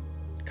baboon,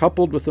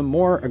 coupled with a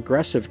more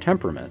aggressive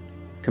temperament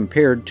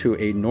compared to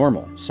a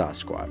normal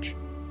Sasquatch.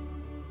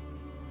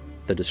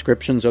 The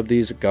descriptions of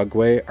these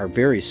Gugwe are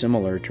very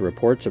similar to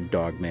reports of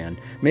Dogman,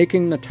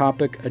 making the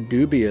topic a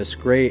dubious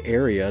gray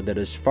area that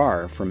is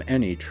far from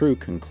any true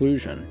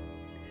conclusion.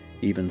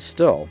 Even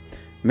still,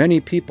 many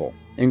people,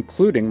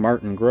 including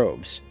Martin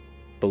Groves,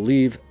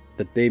 believe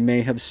that they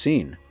may have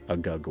seen a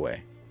Gugwe.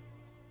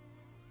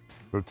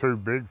 The two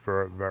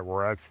Bigfoot that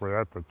were actually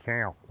at the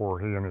camp where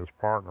he and his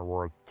partner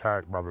were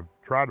tried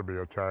to be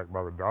attacked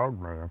by the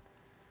Dogman,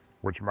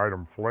 which made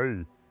them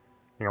flee.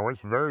 You know,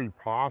 it's very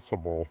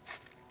possible,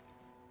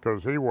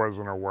 because he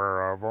wasn't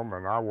aware of them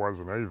and I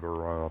wasn't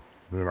either,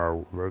 you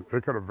know,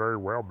 it could have very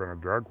well been a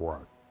Gugwe,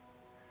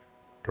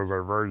 because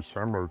they're very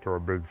similar to a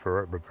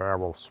Bigfoot, but they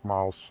have a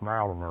small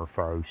snout on their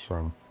face,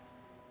 and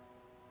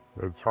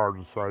it's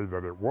hard to say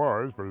that it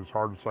was, but it's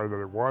hard to say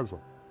that it wasn't.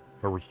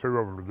 There was two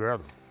of them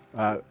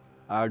together.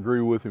 I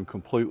agree with him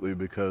completely,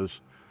 because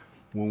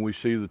when we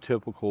see the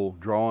typical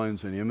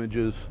drawings and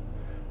images,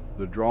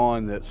 the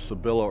drawing that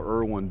Sibylla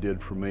Irwin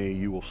did for me,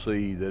 you will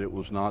see that it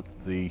was not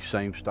the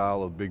same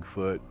style of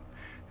Bigfoot,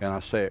 and I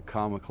say it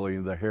comically,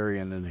 the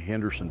Harrian and the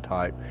Henderson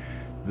type.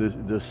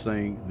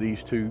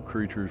 These two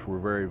creatures were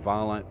very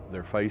violent.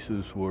 Their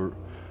faces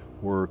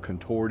were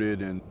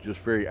contorted and just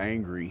very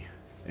angry,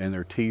 and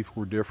their teeth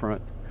were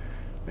different,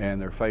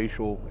 and their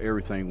facial,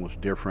 everything was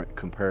different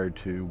compared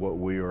to what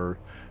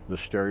the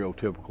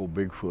stereotypical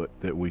Bigfoot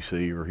that we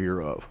see or hear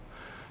of.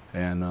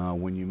 And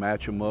when you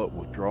match them up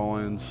with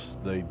drawings,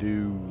 they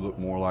do look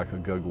more like a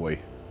Gugwe.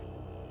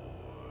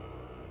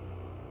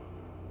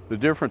 The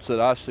difference that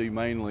I see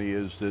mainly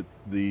is that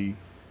the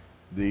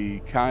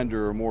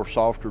kinder or more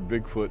softer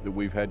Bigfoot that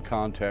we've had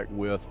contact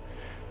with,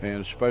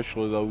 and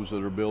especially those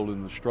that are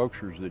building the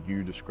structures that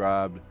you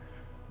described,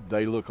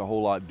 they look a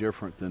whole lot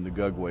different than the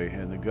Gugwe.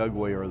 And the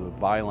Gugwe are the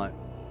violent,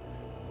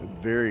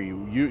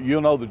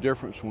 you'll know the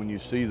difference when you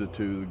see the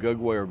two. The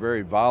Gugwe are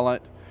very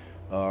violent,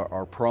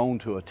 are prone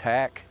to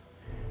attack,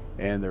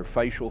 and their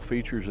facial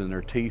features and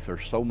their teeth are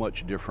so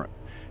much different.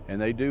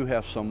 And they do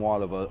have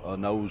somewhat of a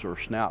nose or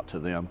snout to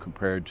them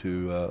compared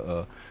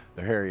to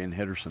the Harry and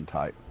Henderson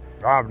type.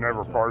 I've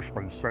never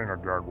personally seen a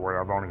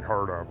Gugwe. I've only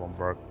heard of them,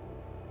 but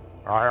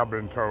I have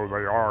been told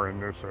they are in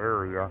this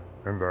area,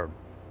 and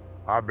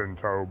I've been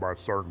told by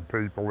certain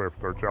people, if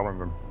they're telling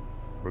them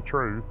the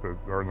truth, that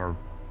they're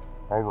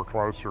over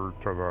closer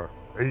to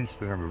the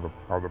east end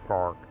of the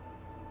park.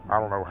 I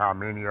don't know how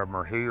many of them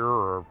are here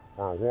or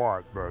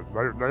what, but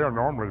they are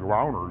normally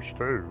loners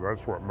too.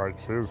 That's what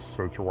makes his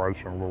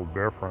situation a little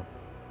different.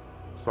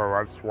 So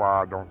that's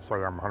why I don't say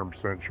I'm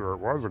 100% sure it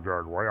was a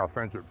Gugwe. I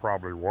think it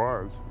probably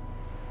was,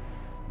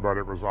 but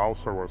it was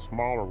also a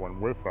smaller one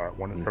with that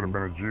one. It could have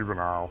been a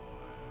juvenile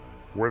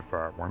with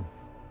that one.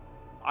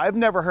 I've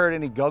never heard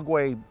any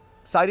Gugwe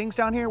sightings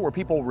down here where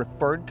people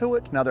referred to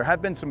it. Now, there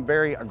have been some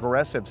very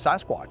aggressive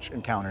Sasquatch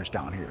encounters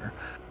down here.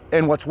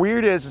 And what's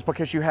weird is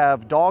because you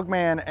have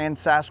Dogman and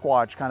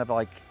Sasquatch kind of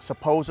like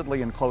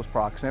supposedly in close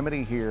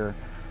proximity here,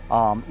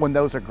 when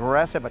those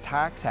aggressive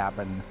attacks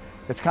happen,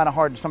 it's kind of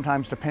hard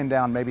sometimes to pin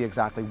down maybe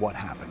exactly what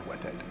happened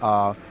with it.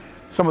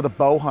 Some of the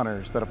bow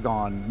hunters that have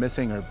gone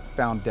missing or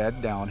found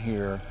dead down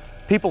here,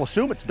 people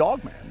assume it's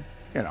Dogman,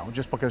 you know,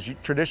 just because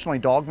traditionally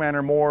Dogman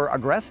are more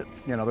aggressive.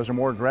 You know, those are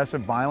more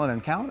aggressive, violent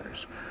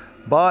encounters.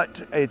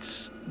 But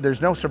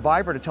there's no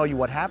survivor to tell you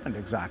what happened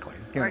exactly.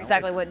 Or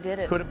exactly what did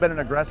it. Could have been an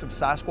aggressive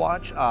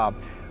Sasquatch.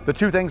 The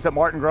two things that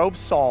Martin Groves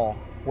saw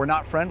were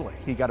not friendly.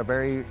 He got a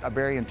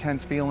very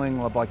intense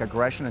feeling of like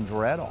aggression and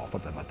dread off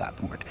of them at that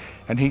point.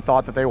 And he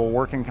thought that they were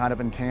working kind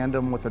of in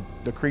tandem with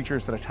the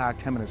creatures that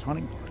attacked him and his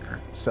hunting partner.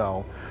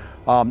 So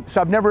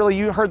I've never really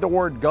heard the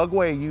word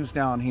Gugwe used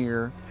down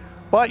here.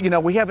 But, you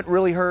know, we haven't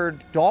really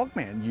heard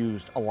Dogman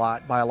used a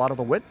lot by a lot of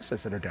the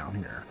witnesses that are down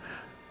here.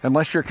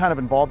 Unless you're kind of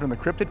involved in the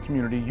cryptid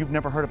community, you've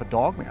never heard of a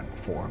Dogman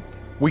before.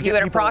 You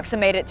would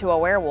approximate it to a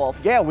werewolf.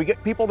 Yeah, we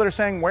get people that are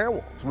saying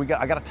werewolves.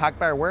 I got attacked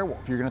by a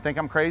werewolf. You're gonna think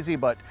I'm crazy,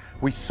 but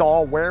we saw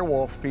a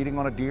werewolf feeding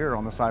on a deer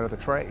on the side of the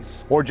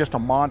trace. Or just a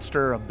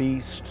monster, a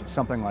beast,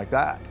 something like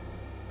that.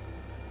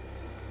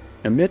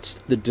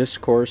 Amidst the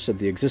discourse of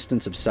the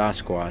existence of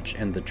Sasquatch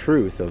and the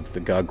truth of the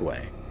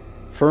Gugwe,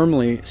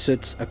 firmly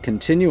sits a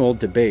continual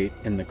debate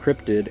in the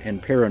cryptid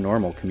and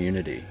paranormal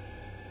community.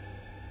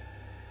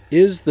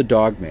 Is the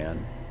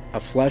Dogman a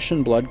flesh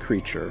and blood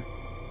creature,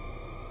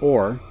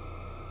 or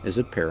is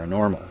it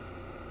paranormal?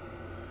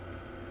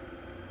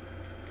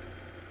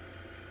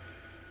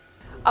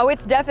 Oh,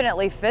 it's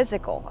definitely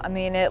physical. I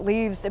mean, it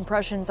leaves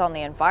impressions on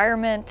the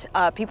environment.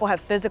 People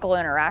have physical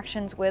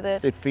interactions with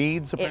it. It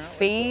feeds, apparently. It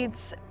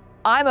feeds.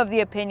 I'm of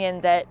the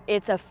opinion that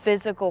it's a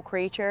physical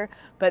creature,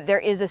 but there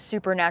is a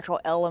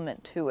supernatural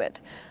element to it.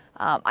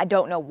 I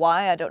don't know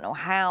why, I don't know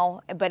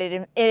how, but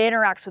it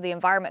interacts with the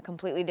environment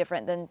completely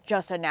different than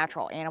just a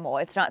natural animal.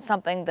 It's not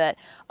something that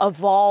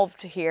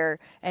evolved here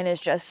and is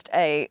just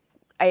a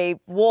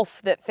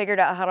wolf that figured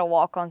out how to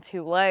walk on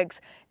two legs.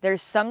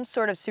 There's some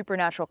sort of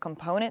supernatural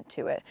component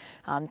to it.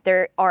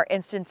 There are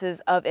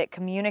instances of it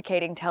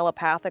communicating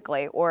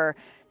telepathically or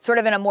sort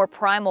of in a more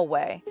primal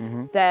way,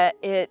 that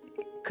it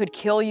could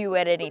kill you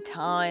at any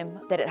time,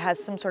 that it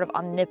has some sort of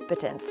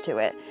omnipotence to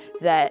it,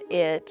 that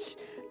it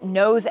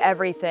knows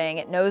everything,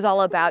 it knows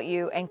all about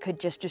you, and could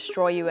just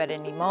destroy you at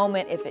any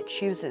moment if it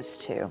chooses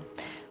to.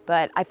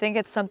 But I think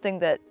it's something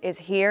that is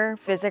here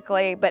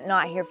physically, but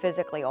not here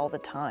physically all the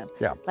time.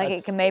 Yeah, like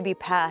it can maybe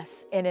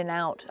pass in and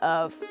out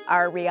of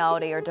our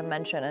reality or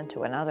dimension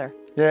into another.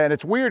 Yeah, and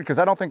it's weird because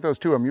I don't think those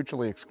two are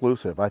mutually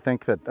exclusive. I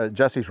think that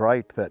Jesse's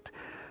right that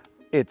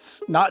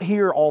it's not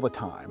here all the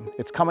time.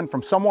 It's coming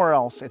from somewhere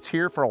else. It's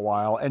here for a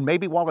while, and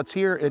maybe while it's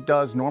here, it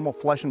does normal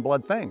flesh and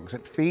blood things.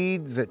 It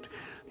feeds, it,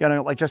 you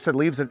know, like Jess said,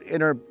 leaves it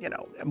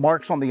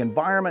marks on the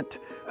environment.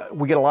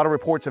 We get a lot of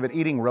reports of it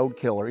eating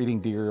roadkill or eating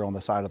deer on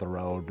the side of the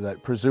road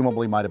that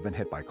presumably might have been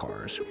hit by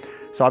cars.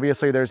 So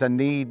obviously there's a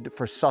need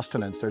for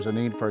sustenance. There's a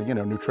need for,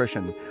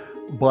 nutrition,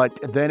 but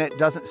then it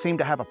doesn't seem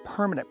to have a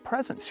permanent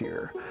presence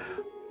here.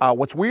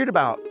 What's weird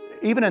about,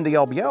 even in the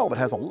LBL that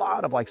has a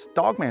lot of like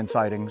dogman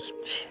sightings,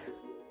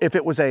 if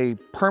it was a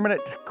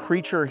permanent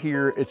creature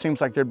here, it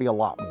seems like there'd be a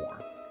lot more.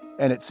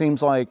 And it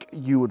seems like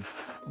you'd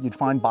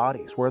find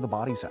bodies. Where are the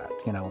bodies at?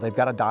 They've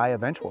got to die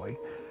eventually.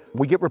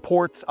 We get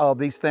reports of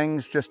these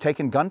things just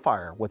taking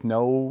gunfire with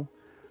no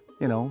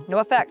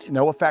effect.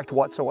 No effect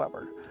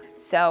whatsoever.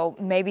 So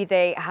maybe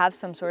they have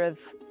some sort of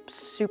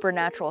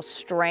supernatural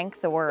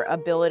strength or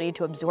ability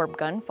to absorb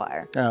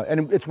gunfire.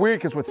 And it's weird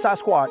because with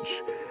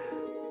Sasquatch,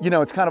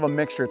 it's kind of a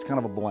mixture, it's kind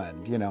of a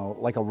blend,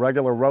 like a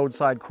regular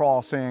roadside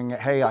crossing,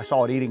 hey, I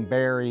saw it eating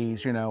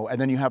berries, and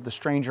then you have the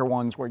stranger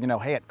ones where,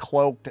 hey, it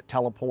cloaked, it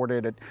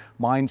teleported, it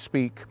mind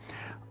speak.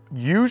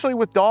 Usually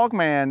with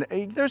Dogman,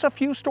 there's a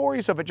few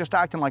stories of it just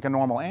acting like a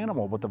normal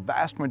animal, but the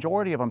vast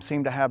majority of them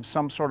seem to have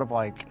some sort of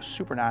like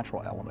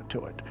supernatural element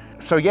to it.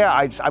 So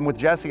yeah, I'm with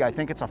Jesse, I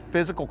think it's a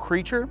physical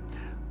creature.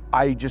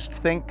 I just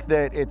think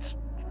that it's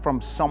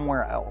from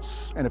somewhere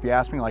else. And if you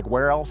ask me like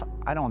where else,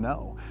 I don't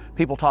know.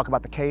 People talk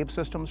about the cave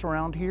systems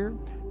around here.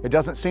 It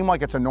doesn't seem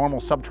like it's a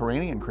normal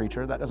subterranean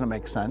creature. That doesn't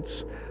make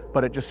sense.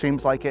 But it just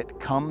seems like it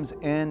comes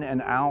in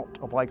and out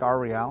of like our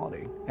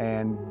reality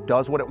and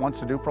does what it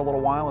wants to do for a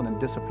little while and then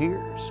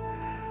disappears.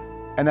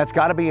 And that's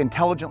got to be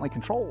intelligently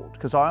controlled,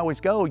 because I always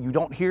go, you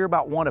don't hear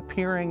about one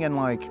appearing in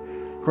like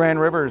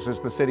Grand Rivers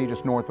is the city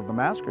just north of the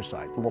massacre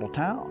site, the little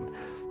town.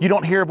 You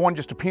don't hear of one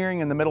just appearing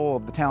in the middle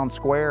of the town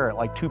square at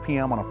like 2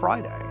 p.m. on a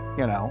Friday,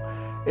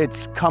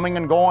 It's coming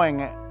and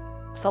going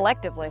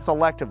selectively,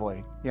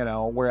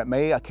 where it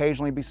may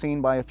occasionally be seen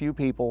by a few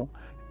people.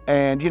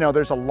 And,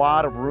 there's a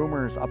lot of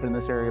rumors up in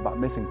this area about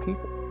missing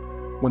people.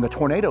 When the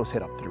tornadoes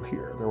hit up through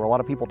here, there were a lot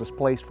of people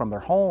displaced from their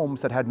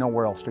homes that had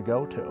nowhere else to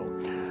go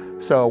to.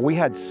 So we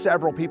had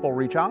several people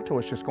reach out to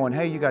us just going,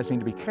 hey, you guys need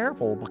to be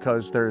careful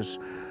because there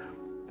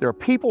are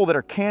people that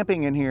are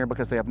camping in here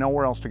because they have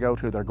nowhere else to go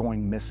to. They're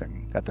going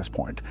missing at this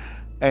point.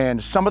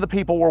 And some of the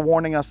people were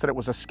warning us that it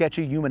was a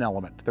sketchy human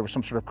element. There was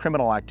some sort of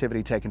criminal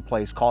activity taking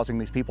place causing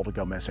these people to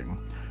go missing.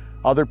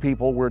 Other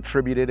people were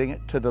attributing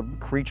it to the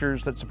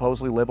creatures that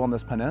supposedly live on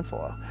this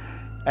peninsula.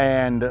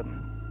 And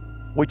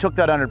we took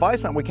that under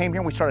advisement. We came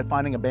here and we started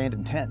finding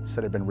abandoned tents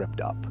that had been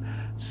ripped up.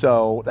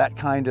 So that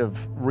kind of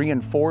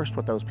reinforced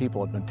what those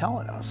people had been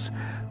telling us.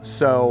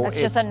 So that's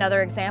just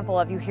another example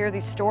of, you hear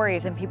these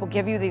stories and people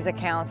give you these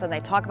accounts and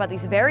they talk about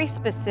these very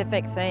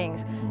specific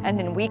things, and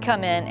then we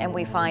come in and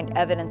we find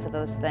evidence of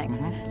those things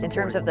in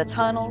terms of the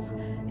tunnels,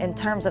 in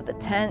terms of the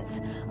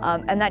tents,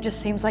 and that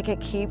just seems like it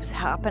keeps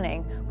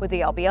happening with the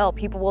LBL.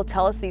 People will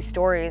tell us these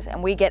stories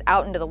and we get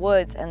out into the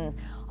woods and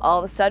all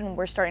of a sudden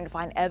we're starting to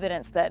find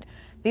evidence that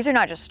these are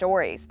not just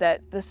stories,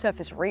 that this stuff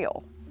is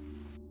real.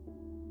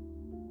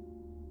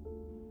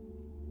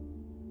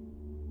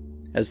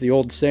 As the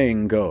old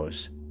saying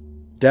goes,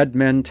 dead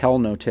men tell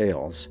no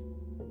tales.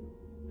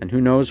 And who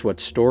knows what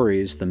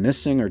stories the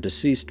missing or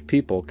deceased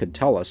people could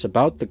tell us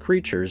about the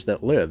creatures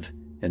that live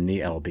in the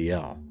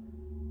LBL.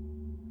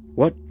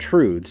 What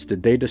truths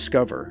did they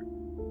discover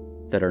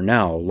that are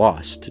now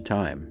lost to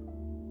time?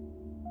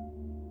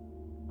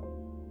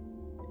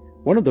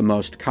 One of the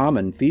most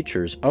common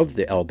features of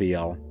the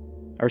LBL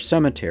are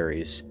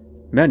cemeteries,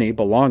 many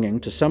belonging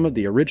to some of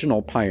the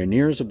original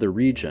pioneers of the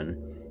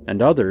region,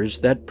 and others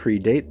that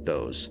predate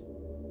those.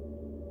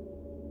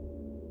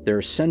 There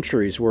are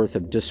centuries worth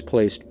of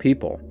displaced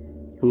people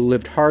who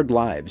lived hard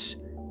lives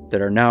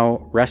that are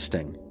now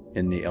resting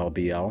in the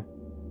LBL.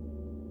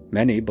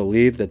 Many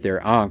believe that their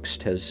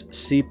angst has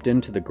seeped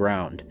into the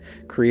ground,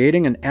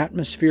 creating an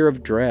atmosphere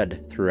of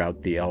dread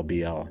throughout the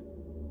LBL.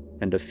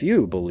 And a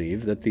few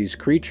believe that these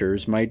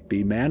creatures might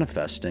be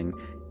manifesting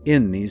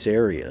in these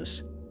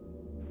areas.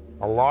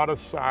 A lot of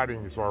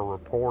sightings are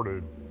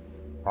reported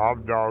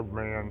of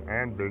Dogman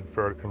and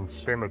Bigfoot in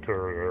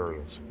cemetery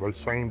areas. They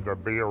seem to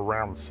be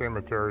around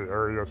cemetery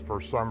areas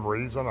for some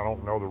reason. I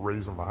don't know the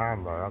reason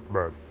behind that,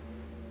 but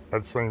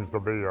it seems to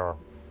be a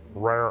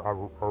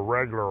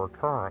regular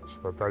occurrence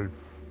that they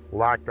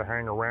like to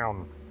hang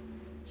around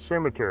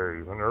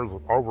cemeteries. And there's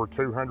over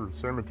 200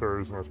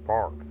 cemeteries in this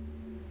park.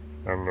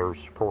 And there's,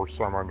 of course,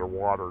 some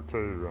underwater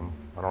too. And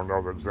I don't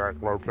know the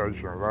exact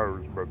location of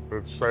those, but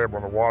it's said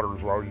when the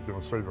water's low, you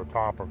can see the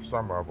top of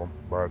some of them.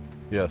 But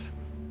yes.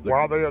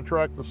 Why they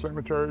attract the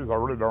cemeteries, I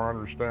really don't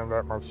understand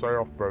that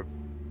myself, but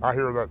I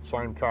hear that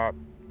same type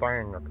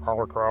thing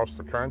all across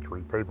the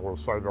country. People will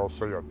say they'll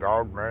see a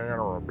dogman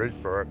or a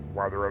Bigfoot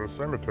while they're at a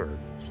cemetery.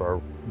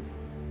 So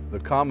the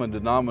common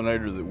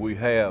denominator that we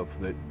have,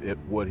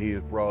 what he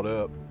has brought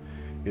up,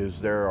 is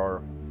there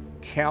are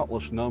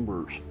countless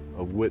numbers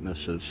of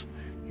witnesses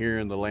here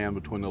in the Land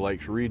Between the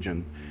Lakes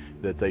region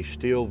that they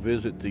still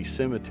visit these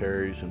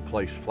cemeteries and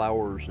place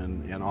flowers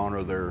in honor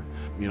of their,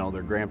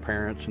 their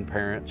grandparents and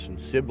parents and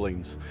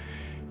siblings.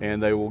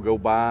 And they will go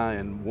by,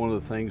 and one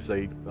of the things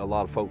a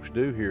lot of folks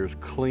do here is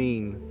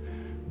clean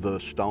the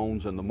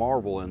stones and the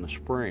marble in the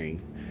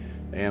spring.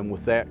 And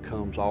with that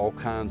comes all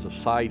kinds of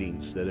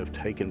sightings that have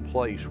taken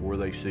place where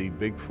they see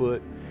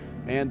Bigfoot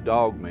and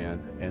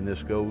Dogman. And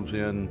this goes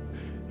in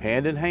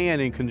hand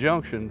in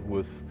conjunction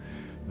with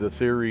the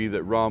theory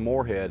that Ron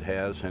Moorhead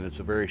has, and it's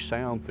a very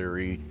sound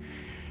theory,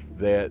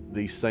 that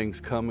these things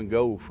come and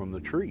go from the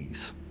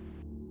trees.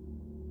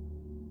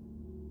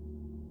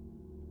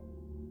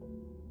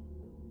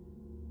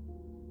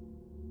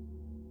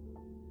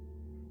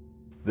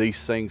 These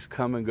things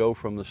come and go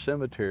from the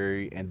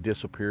cemetery and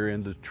disappear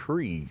into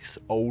trees,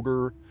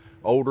 older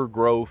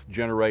growth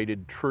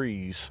generated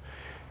trees.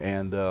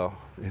 And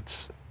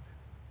it's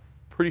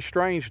pretty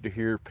strange to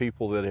hear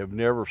people that have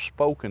never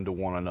spoken to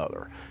one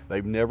another,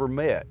 they've never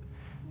met,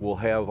 will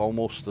have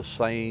almost the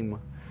same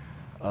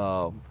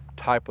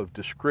type of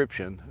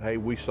description. Hey,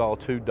 we saw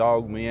two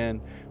dogmen,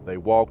 they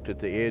walked at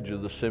the edge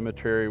of the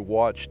cemetery,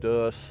 watched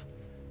us,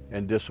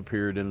 and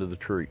disappeared into the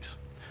trees.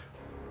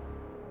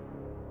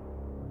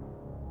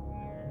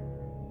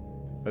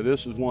 Now,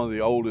 this is one of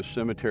the oldest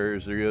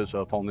cemeteries there is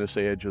up on this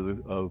edge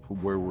of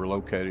where we're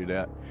located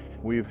at.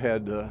 We've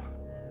had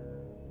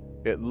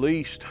at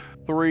least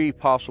 3,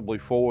 possibly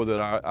 4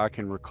 that I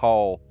can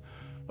recall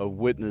of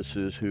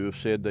witnesses who have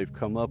said they've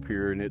come up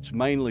here, and it's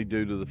mainly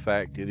due to the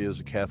fact it is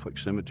a Catholic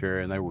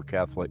cemetery and they were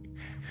Catholic,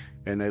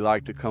 and they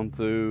like to come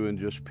through and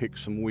just pick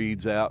some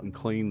weeds out and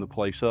clean the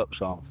place up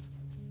some.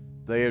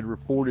 They had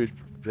reported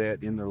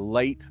that in the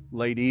late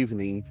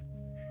evening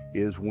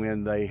is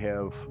when they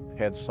have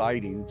had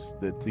sightings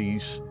that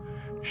these,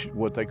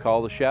 what they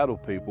call the shadow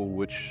people,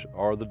 which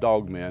are the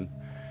dogmen,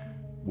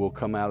 will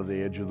come out of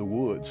the edge of the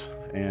woods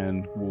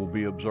and will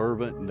be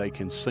observant, and they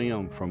can see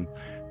them from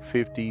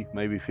 50,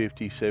 maybe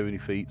 50, 70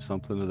 feet,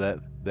 something of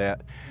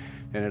that.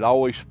 And it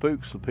always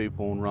spooks the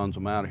people and runs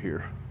them out of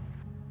here.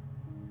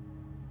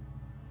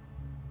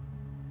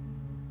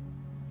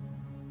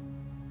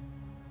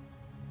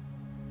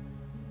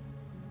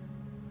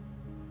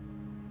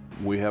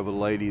 We have a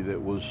lady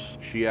that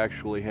she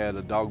actually had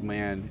a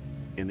dogman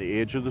in the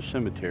edge of the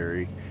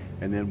cemetery,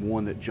 and then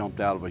one that jumped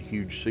out of a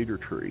huge cedar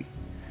tree.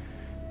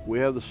 We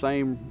have the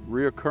same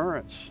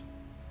reoccurrence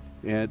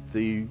at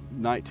the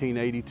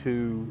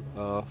 1982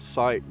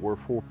 site where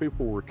 4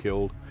 people were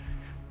killed,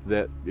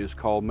 that is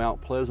called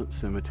Mount Pleasant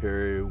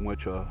Cemetery, in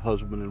which a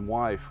husband and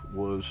wife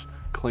was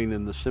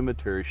cleaning the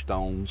cemetery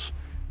stones.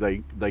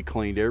 They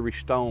cleaned every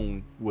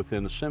stone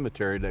within the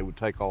cemetery. They would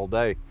take all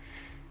day,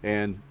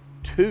 and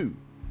 2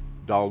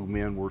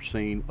 dogmen were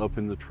seen up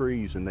in the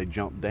trees, and they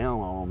jumped down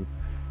on them,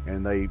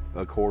 and they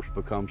of course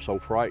become so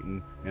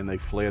frightened and they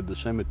fled the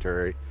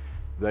cemetery.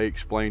 They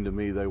explained to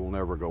me they will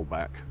never go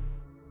back.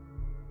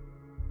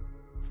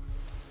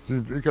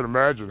 You can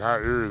imagine how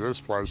eerie this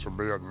place would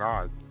be at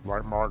night.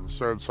 Like Martin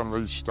said, some of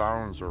these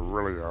stones are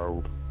really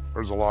old.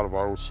 There's a lot of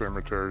old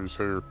cemeteries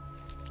here.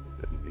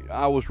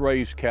 I was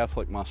raised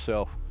Catholic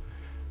myself,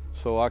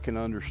 so I can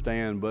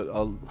understand, but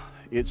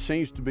it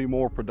seems to be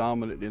more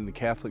predominant in the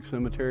Catholic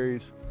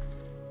cemeteries.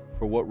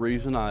 For what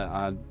reason,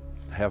 I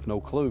have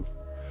no clue.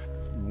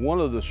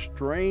 One of the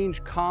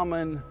strange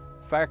common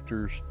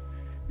factors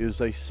is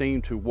they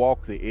seem to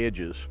walk the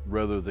edges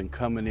rather than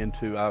coming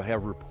into. I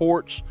have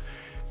reports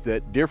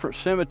that different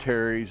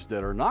cemeteries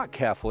that are not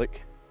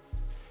Catholic,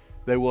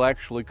 they will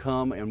actually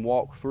come and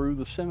walk through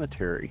the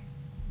cemetery.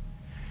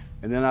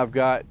 And then I've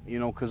got,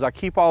 because I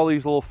keep all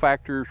these little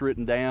factors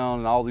written down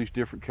and all these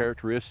different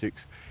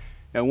characteristics.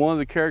 And one of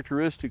the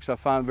characteristics I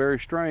find very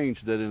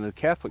strange, that in a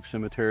Catholic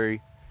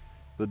cemetery,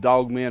 the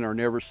dogmen are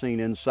never seen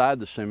inside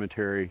the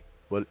cemetery,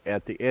 but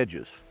at the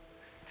edges.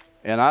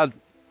 And I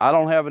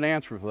don't have an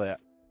answer for that.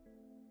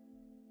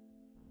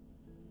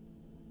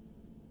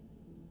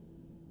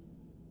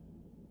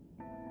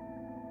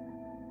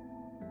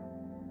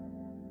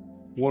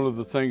 One of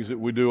the things that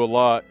we do a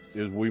lot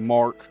is we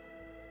mark,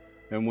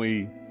 and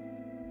we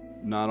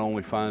not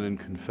only find in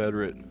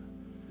Confederate,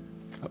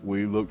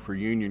 we look for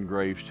Union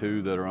graves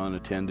too that are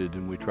unattended,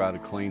 and we try to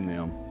clean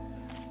them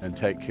and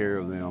take care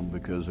of them,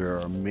 because there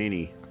are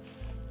many.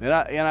 And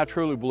I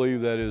truly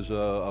believe that is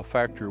a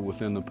factor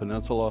within the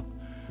peninsula,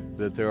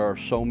 that there are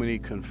so many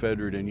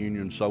Confederate and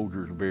Union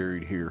soldiers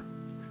buried here.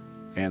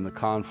 And the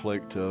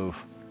conflict of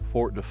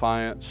Fort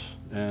Defiance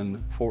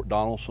and Fort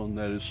Donelson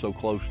that is so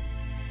close.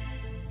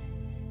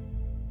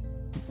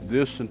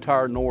 This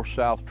entire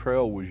north-south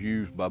trail was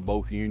used by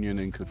both Union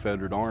and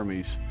Confederate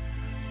armies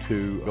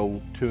to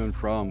go to and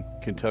from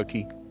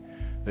Kentucky.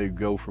 They'd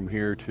go from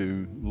here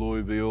to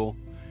Louisville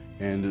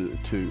And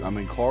I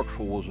mean,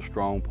 Clarksville was a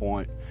strong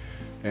point.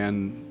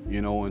 And,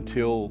 you know,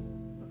 until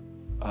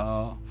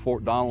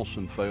Fort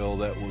Donaldson fell,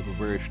 that was a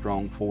very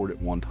strong fort at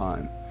one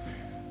time.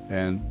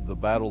 And the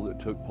battle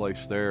that took place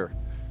there,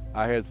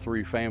 I had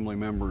 3 family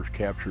members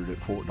captured at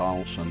Fort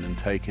Donaldson and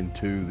taken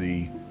to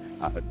the,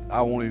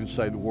 I won't even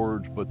say the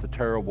words, but the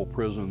terrible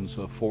prisons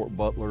of Fort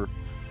Butler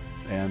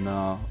and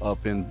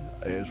up in,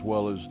 as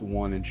well as the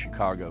one in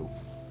Chicago.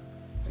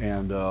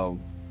 And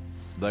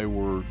they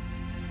were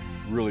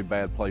really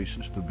bad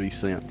places to be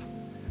sent.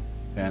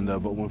 And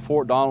but when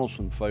Fort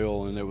Donaldson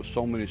fell and there was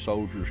so many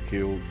soldiers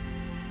killed,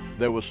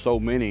 there was so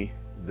many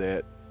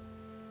that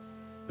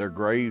their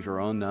graves are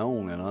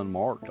unknown and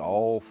unmarked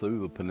all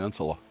through the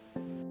peninsula.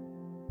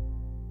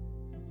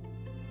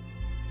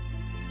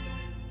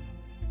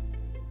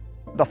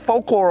 The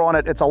folklore on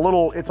it, it's a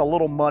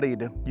little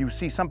muddied. You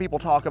see some people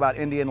talk about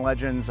Indian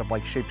legends of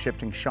like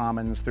shape-shifting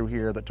shamans through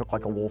here that took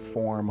like a wolf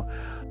form.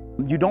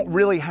 You don't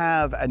really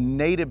have a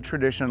native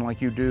tradition like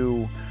you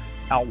do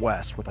out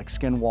west with like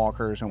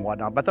skinwalkers and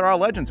whatnot, but there are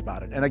legends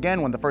about it. And again,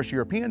 when the first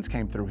Europeans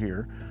came through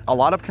here, a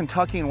lot of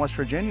Kentucky and West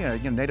Virginia,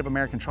 you know, Native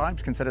American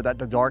tribes considered that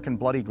the dark and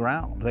bloody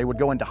ground. They would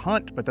go in to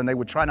hunt, but then they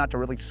would try not to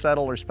really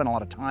settle or spend a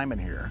lot of time in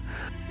here.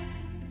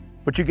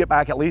 But you get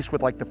back at least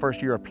with like the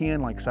first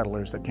European like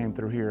settlers that came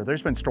through here,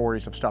 there's been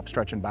stories of stuff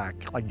stretching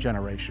back like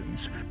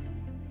generations.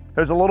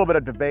 There's a little bit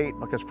of debate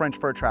because French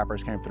fur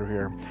trappers came through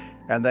here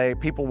and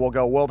people will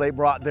go, well, they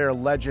brought their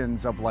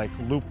legends of like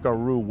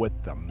loup-garou with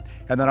them.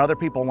 And then other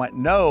people went,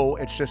 no,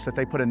 it's just that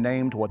they put a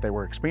name to what they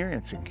were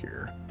experiencing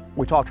here.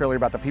 We talked earlier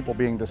about the people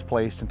being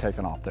displaced and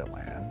taken off their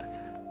land.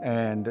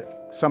 And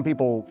some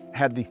people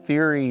had the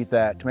theory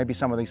that maybe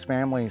some of these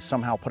families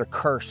somehow put a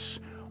curse,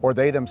 or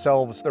they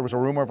themselves, there was a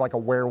rumor of like a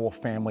werewolf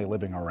family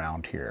living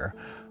around here.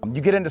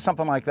 You get into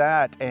something like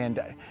that and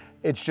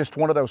it's just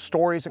one of those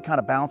stories that kind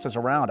of bounces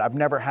around. I've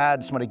never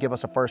had somebody give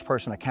us a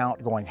first-person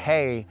account going,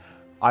 hey,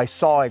 I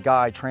saw a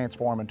guy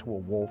transform into a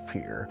wolf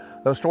here.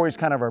 Those stories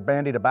kind of are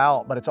bandied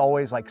about, but it's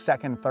always like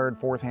second, third,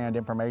 fourth-hand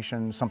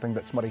information, something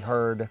that somebody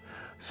heard.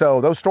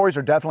 So those stories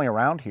are definitely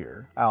around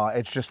here.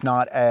 It's just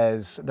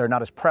they're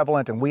not as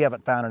prevalent, and we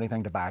haven't found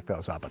anything to back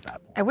those up at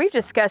that point. And we've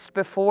discussed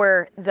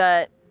before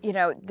that, you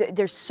know,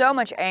 there's so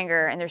much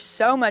anger and there's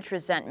so much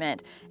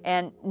resentment,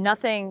 and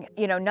nothing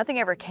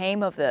ever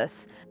came of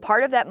this.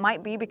 Part of that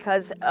might be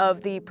because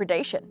of the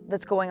predation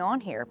that's going on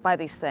here by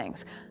these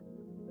things.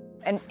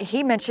 And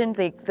he mentioned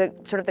the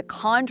sort of the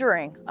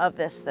conjuring of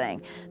this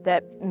thing,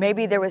 that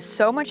maybe there was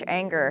so much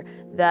anger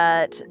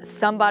that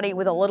somebody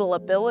with a little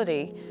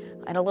ability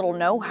and a little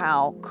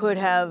know-how could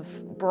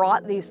have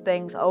brought these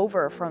things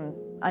over from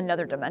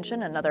another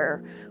dimension,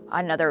 another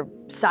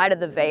side of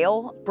the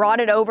veil, brought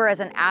it over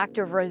as an act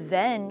of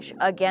revenge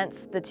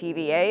against the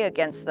TVA,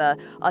 against the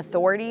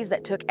authorities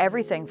that took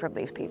everything from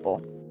these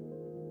people.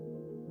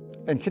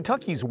 And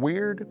Kentucky's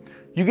weird.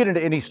 You get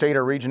into any state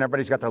or region,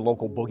 everybody's got their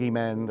local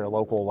boogeymen, their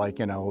local, like,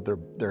 you know,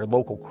 their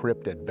local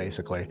cryptid,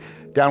 basically.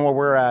 Down where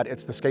we're at,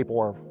 it's the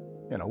Scape-Ore,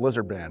 you know,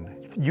 lizard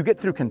man. You get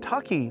through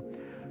Kentucky,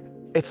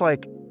 it's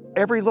like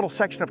every little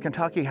section of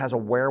Kentucky has a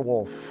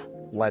werewolf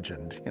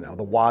legend. You know,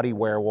 the Waddy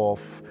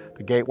werewolf,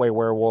 the Gateway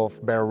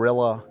werewolf,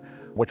 Bearilla,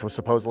 which was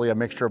supposedly a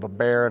mixture of a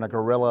bear and a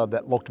gorilla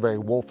that looked very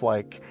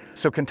wolf-like.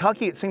 So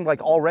Kentucky, it seemed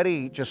like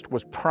already just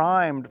was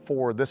primed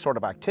for this sort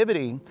of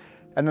activity.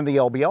 And then the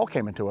LBL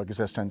came into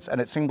existence,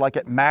 and it seemed like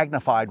it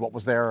magnified what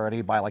was there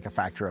already by like a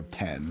factor of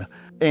 10.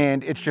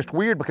 And it's just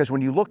weird because when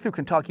you look through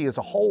Kentucky as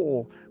a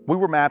whole, we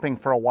were mapping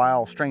for a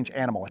while strange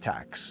animal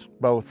attacks,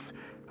 both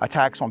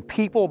attacks on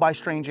people by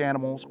strange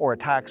animals or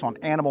attacks on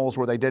animals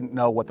where they didn't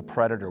know what the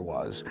predator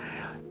was.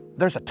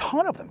 There's a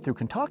ton of them through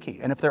Kentucky,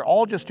 and if they're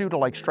all just due to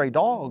like stray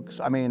dogs,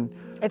 I mean...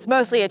 It's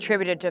mostly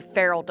attributed to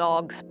feral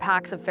dogs,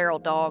 packs of feral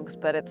dogs,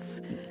 but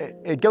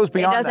it goes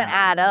beyond that. It doesn't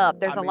add up.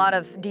 There's a lot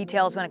of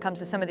details when it comes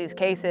to some of these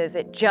cases.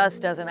 It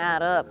just doesn't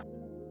add up.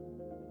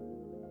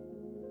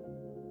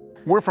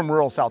 We're from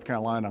rural South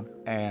Carolina,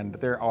 and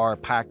there are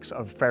packs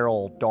of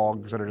feral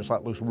dogs that are just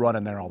let loose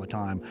running there all the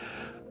time.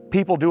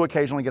 People do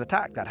occasionally get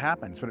attacked, that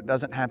happens, but it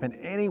doesn't happen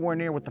anywhere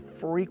near with the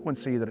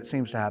frequency that it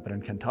seems to happen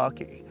in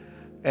Kentucky.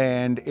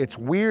 And it's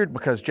weird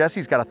because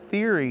Jesse's got a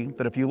theory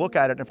that if you look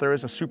at it, if there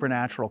is a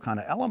supernatural kind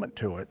of element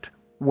to it,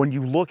 when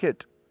you look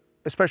at,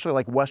 especially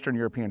like Western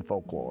European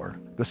folklore,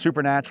 the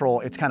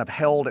supernatural, it's kind of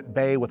held at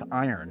bay with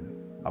iron,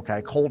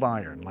 okay, cold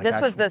iron. Like this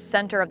was the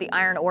center of the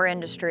iron ore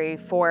industry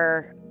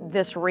for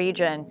this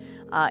region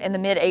in the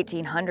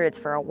mid-1800s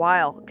for a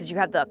while, because you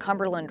have the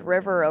Cumberland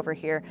River over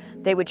here.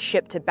 They would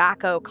ship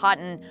tobacco,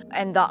 cotton,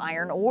 and the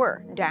iron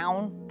ore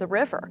down the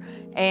river.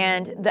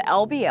 And the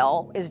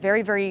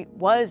LBL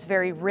was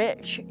very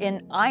rich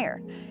in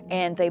iron.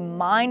 And they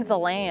mined the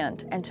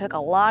land and took a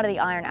lot of the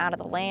iron out of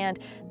the land.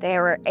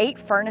 There were 8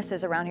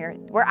 furnaces around here.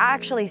 We're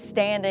actually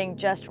standing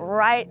just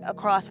right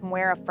across from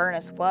where a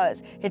furnace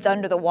was. It's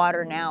under the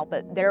water now,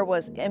 but there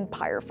was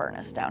Empire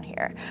Furnace down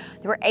here.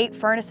 There were 8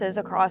 furnaces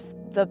across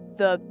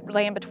the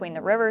land between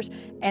the rivers,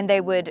 and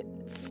they would,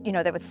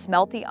 they would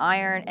smelt the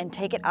iron and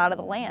take it out of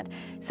the land.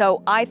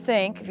 So I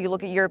think if you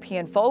look at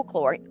European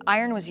folklore,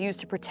 iron was used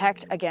to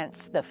protect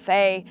against the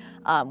fae,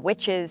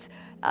 witches,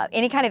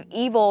 any kind of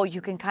evil.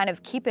 You can kind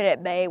of keep it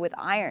at bay with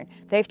iron.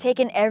 They've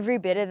taken every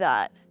bit of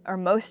that, or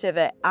most of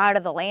it, out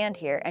of the land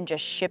here and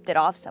just shipped it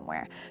off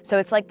somewhere. So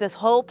it's like this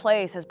whole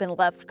place has been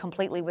left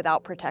completely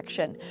without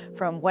protection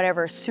from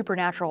whatever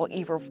supernatural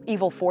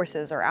evil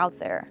forces are out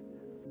there.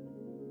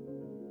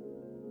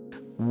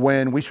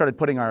 When we started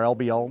putting our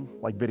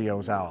LBL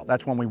videos out,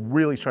 that's when we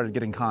really started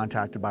getting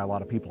contacted by a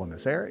lot of people in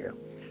this area.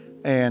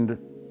 And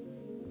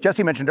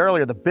Jesse mentioned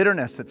earlier the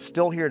bitterness that's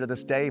still here to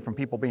this day from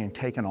people being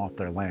taken off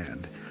their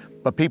land.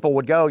 But people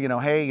would go,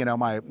 hey,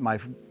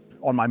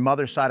 on my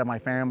mother's side of my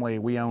family,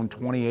 we own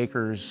 20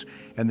 acres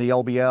in the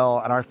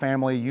LBL, and our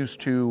family used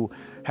to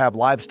have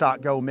livestock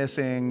go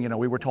missing.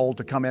 We were told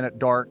to come in at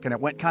dark, and it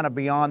went kind of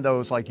beyond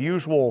those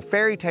usual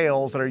fairy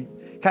tales that are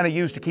kind of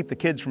used to keep the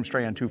kids from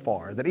straying too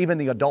far, that even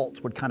the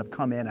adults would kind of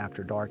come in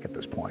after dark at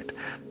this point.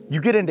 You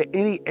get into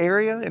any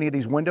area, any of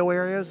these window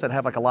areas that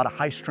have a lot of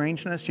high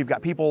strangeness, you've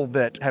got people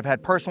that have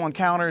had personal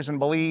encounters and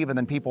believe, and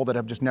then people that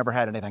have just never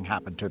had anything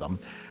happen to them.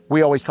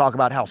 We always talk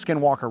about how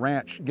Skinwalker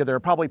Ranch, there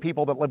are probably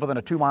people that live within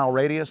a 2-mile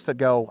radius that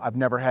go, I've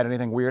never had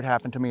anything weird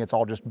happen to me, it's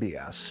all just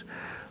BS.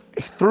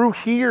 Through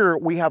here,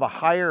 we have a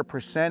higher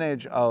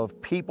percentage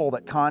of people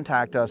that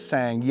contact us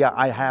saying, yeah,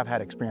 I have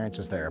had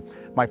experiences there.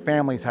 My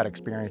family's had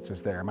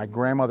experiences there. My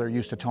grandmother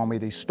used to tell me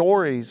these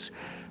stories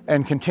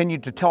and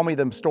continued to tell me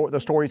the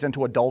stories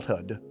into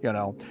adulthood,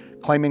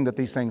 claiming that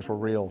these things were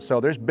real. So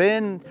there's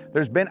been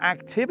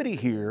activity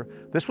here.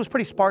 This was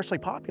pretty sparsely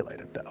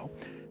populated though.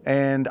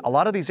 And a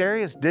lot of these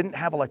areas didn't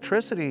have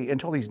electricity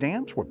until these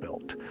dams were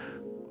built.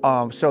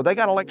 So they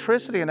got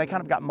electricity and they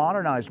kind of got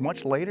modernized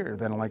much later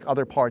than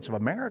other parts of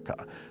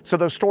America. So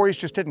those stories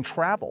just didn't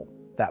travel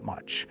that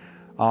much.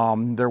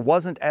 There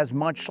wasn't as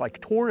much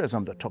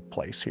tourism that took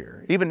place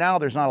here. Even now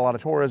there's not a lot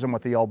of tourism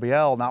with the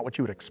LBL, not what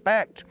you would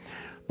expect.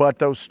 But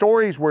those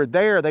stories were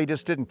there, they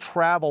just didn't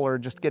travel or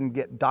just didn't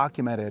get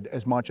documented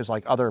as much as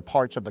other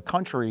parts of the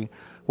country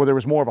where there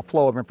was more of a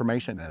flow of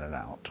information in and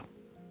out.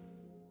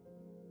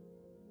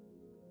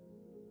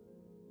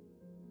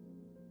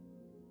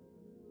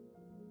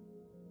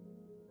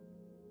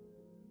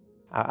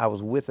 I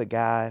was with a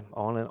guy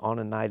on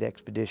a night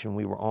expedition.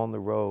 We were on the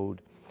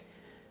road.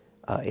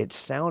 It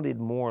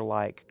sounded more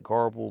like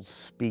garbled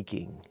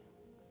speaking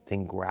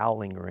than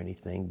growling or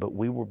anything, but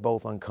we were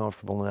both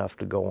uncomfortable enough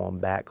to go on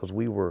back because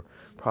we were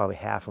probably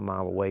half a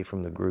mile away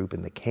from the group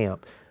in the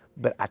camp.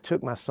 But I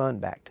took my son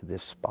back to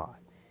this spot.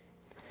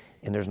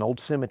 And there's an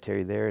old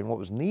cemetery there, and what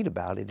was neat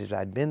about it is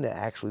I'd been to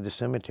actually the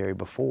cemetery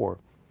before.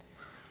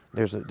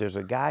 There's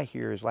a guy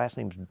here, his last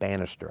name's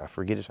Bannister. I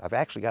forget his, I've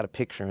actually got a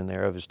picture in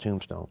there of his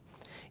tombstone.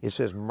 It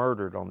says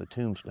murdered on the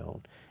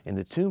tombstone, and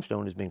the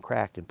tombstone has been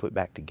cracked and put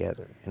back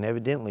together. And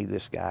evidently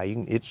this guy,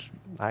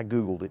 I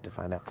Googled it to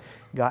find out,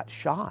 got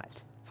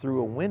shot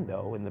through a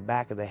window in the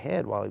back of the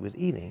head while he was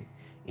eating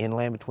in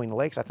Land Between the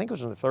Lakes. I think it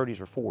was in the 30s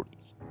or 40s.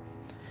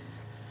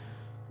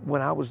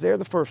 When I was there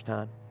the first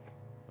time,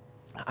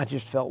 I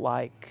just felt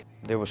like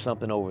there was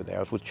something over there. I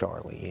was with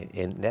Charlie,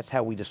 and that's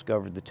how we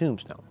discovered the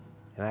tombstone.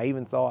 And I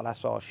even thought I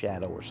saw a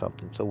shadow or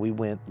something, so we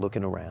went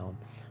looking around.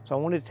 So I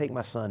wanted to take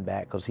my son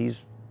back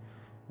because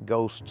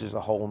ghost is a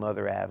whole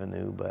nother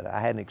avenue, but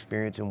I had an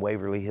experience in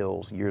Waverly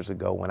Hills years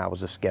ago when I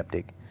was a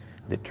skeptic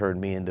that turned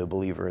me into a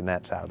believer in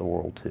that side of the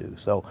world too.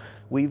 So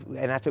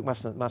and I took my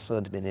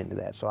son's been into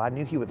that, so I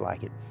knew he would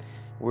like it.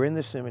 We're in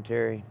this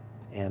cemetery,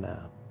 and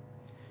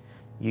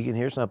you can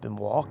hear something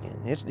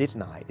walking. It's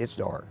night, it's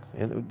dark,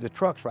 and the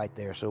truck's right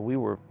there, so we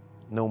were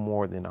no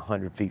more than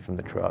 100 feet from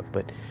the truck,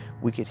 but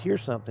we could hear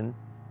something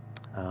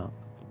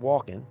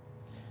walking.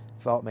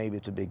 Thought maybe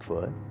it's a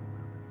Bigfoot.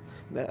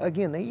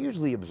 Again, they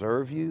usually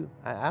observe you.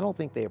 I don't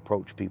think they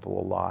approach people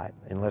a lot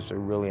unless they're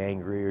really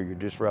angry or you're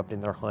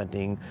disrupting their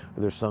hunting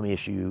or there's some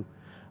issue.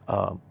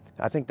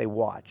 I think they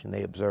watch and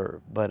they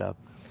observe. But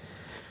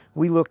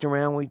we looked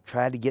around, we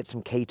tried to get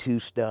some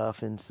K2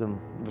 stuff and some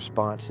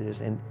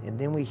responses, and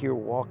then we hear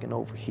walking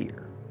over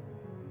here.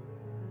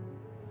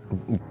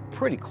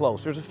 Pretty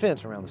close. There's a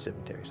fence around the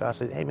cemetery. So I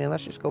said, hey man,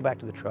 let's just go back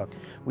to the truck.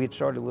 We had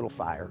started a little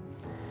fire.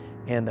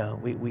 And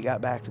we got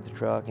back to the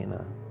truck, and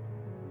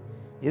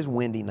it was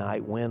windy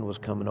night, wind was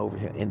coming over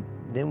here, and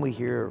then we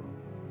hear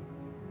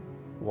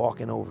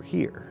walking over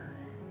here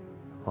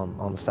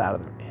on the side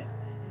of the,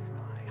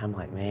 I'm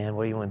like, man,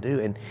 what do you want to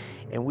do?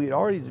 And we had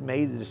already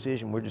made the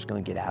decision, we're just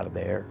going to get out of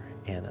there.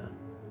 And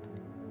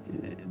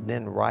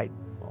then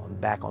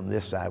back on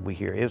this side, we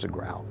hear, it was a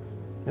growl.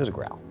 It was a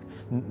growl.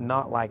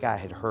 Not like I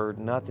had heard,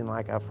 nothing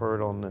like I've heard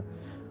on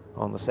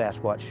the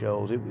Sasquatch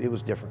shows. It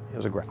was different. It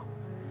was a growl.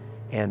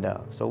 And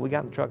so we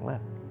got in the truck and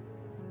left.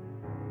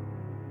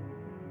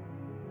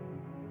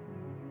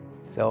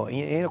 So,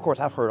 and of course,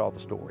 I've heard all the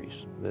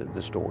stories,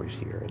 the stories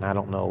here, and I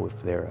don't know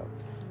if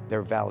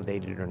they're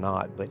validated or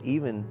not, but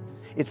even,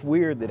 it's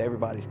weird that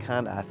everybody's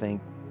kind of, I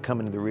think,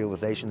 coming to the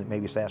realization that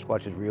maybe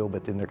Sasquatch is real,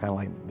 but then they're kind of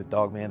like, the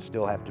Dogman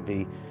still have to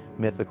be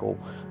mythical.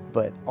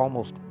 But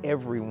almost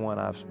everyone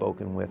I've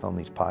spoken with on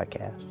these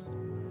podcasts,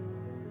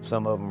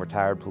 some of them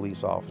retired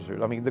police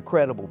officers, I mean, the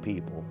credible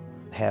people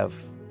have,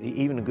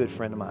 even a good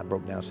friend of mine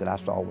broke down and said, I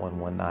saw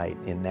one night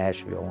in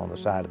Nashville on the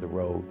side of the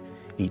road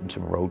eating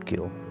some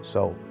roadkill.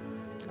 So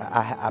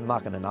I'm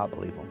not going to not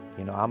believe them.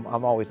 You know,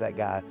 I'm always that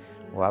guy,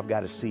 well, I've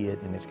got to see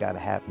it and it's got to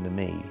happen to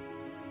me.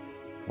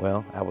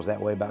 Well, I was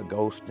that way about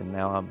ghosts, and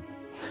now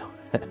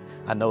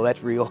I know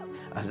that's real.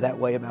 I was that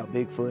way about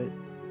Bigfoot.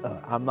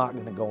 I'm not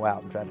going to go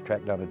out and try to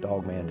track down a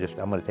Dogman.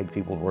 I'm going to take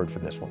people's word for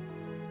this one.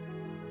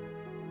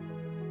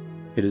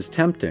 It is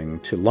tempting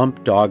to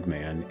lump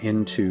Dogman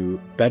into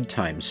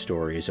bedtime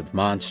stories of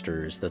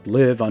monsters that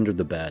live under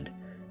the bed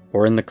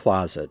or in the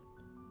closet.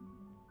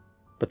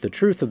 But the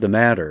truth of the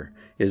matter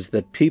is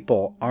that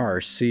people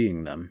are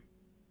seeing them.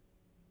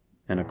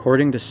 And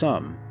according to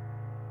some,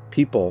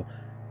 people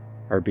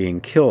are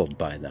being killed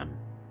by them.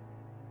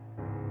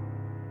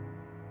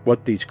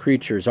 What these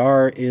creatures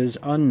are is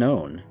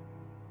unknown,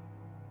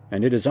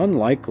 and it is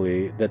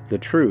unlikely that the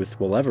truth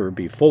will ever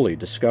be fully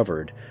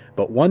discovered.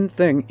 But one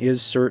thing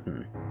is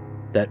certain,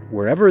 that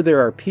wherever there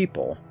are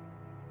people,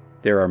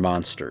 there are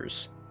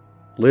monsters,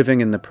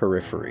 living in the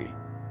periphery,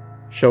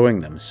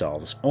 showing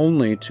themselves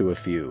only to a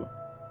few,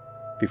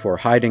 before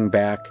hiding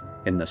back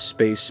in the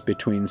space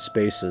between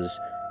spaces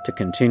to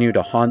continue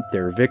to haunt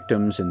their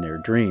victims in their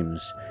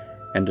dreams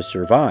and to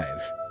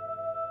survive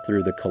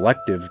through the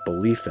collective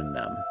belief in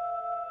them.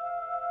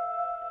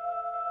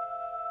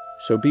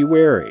 So be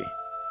wary,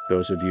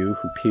 those of you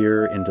who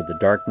peer into the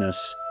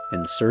darkness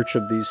in search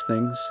of these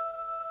things,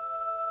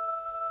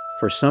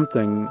 for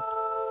something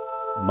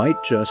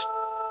might just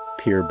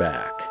peer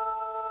back.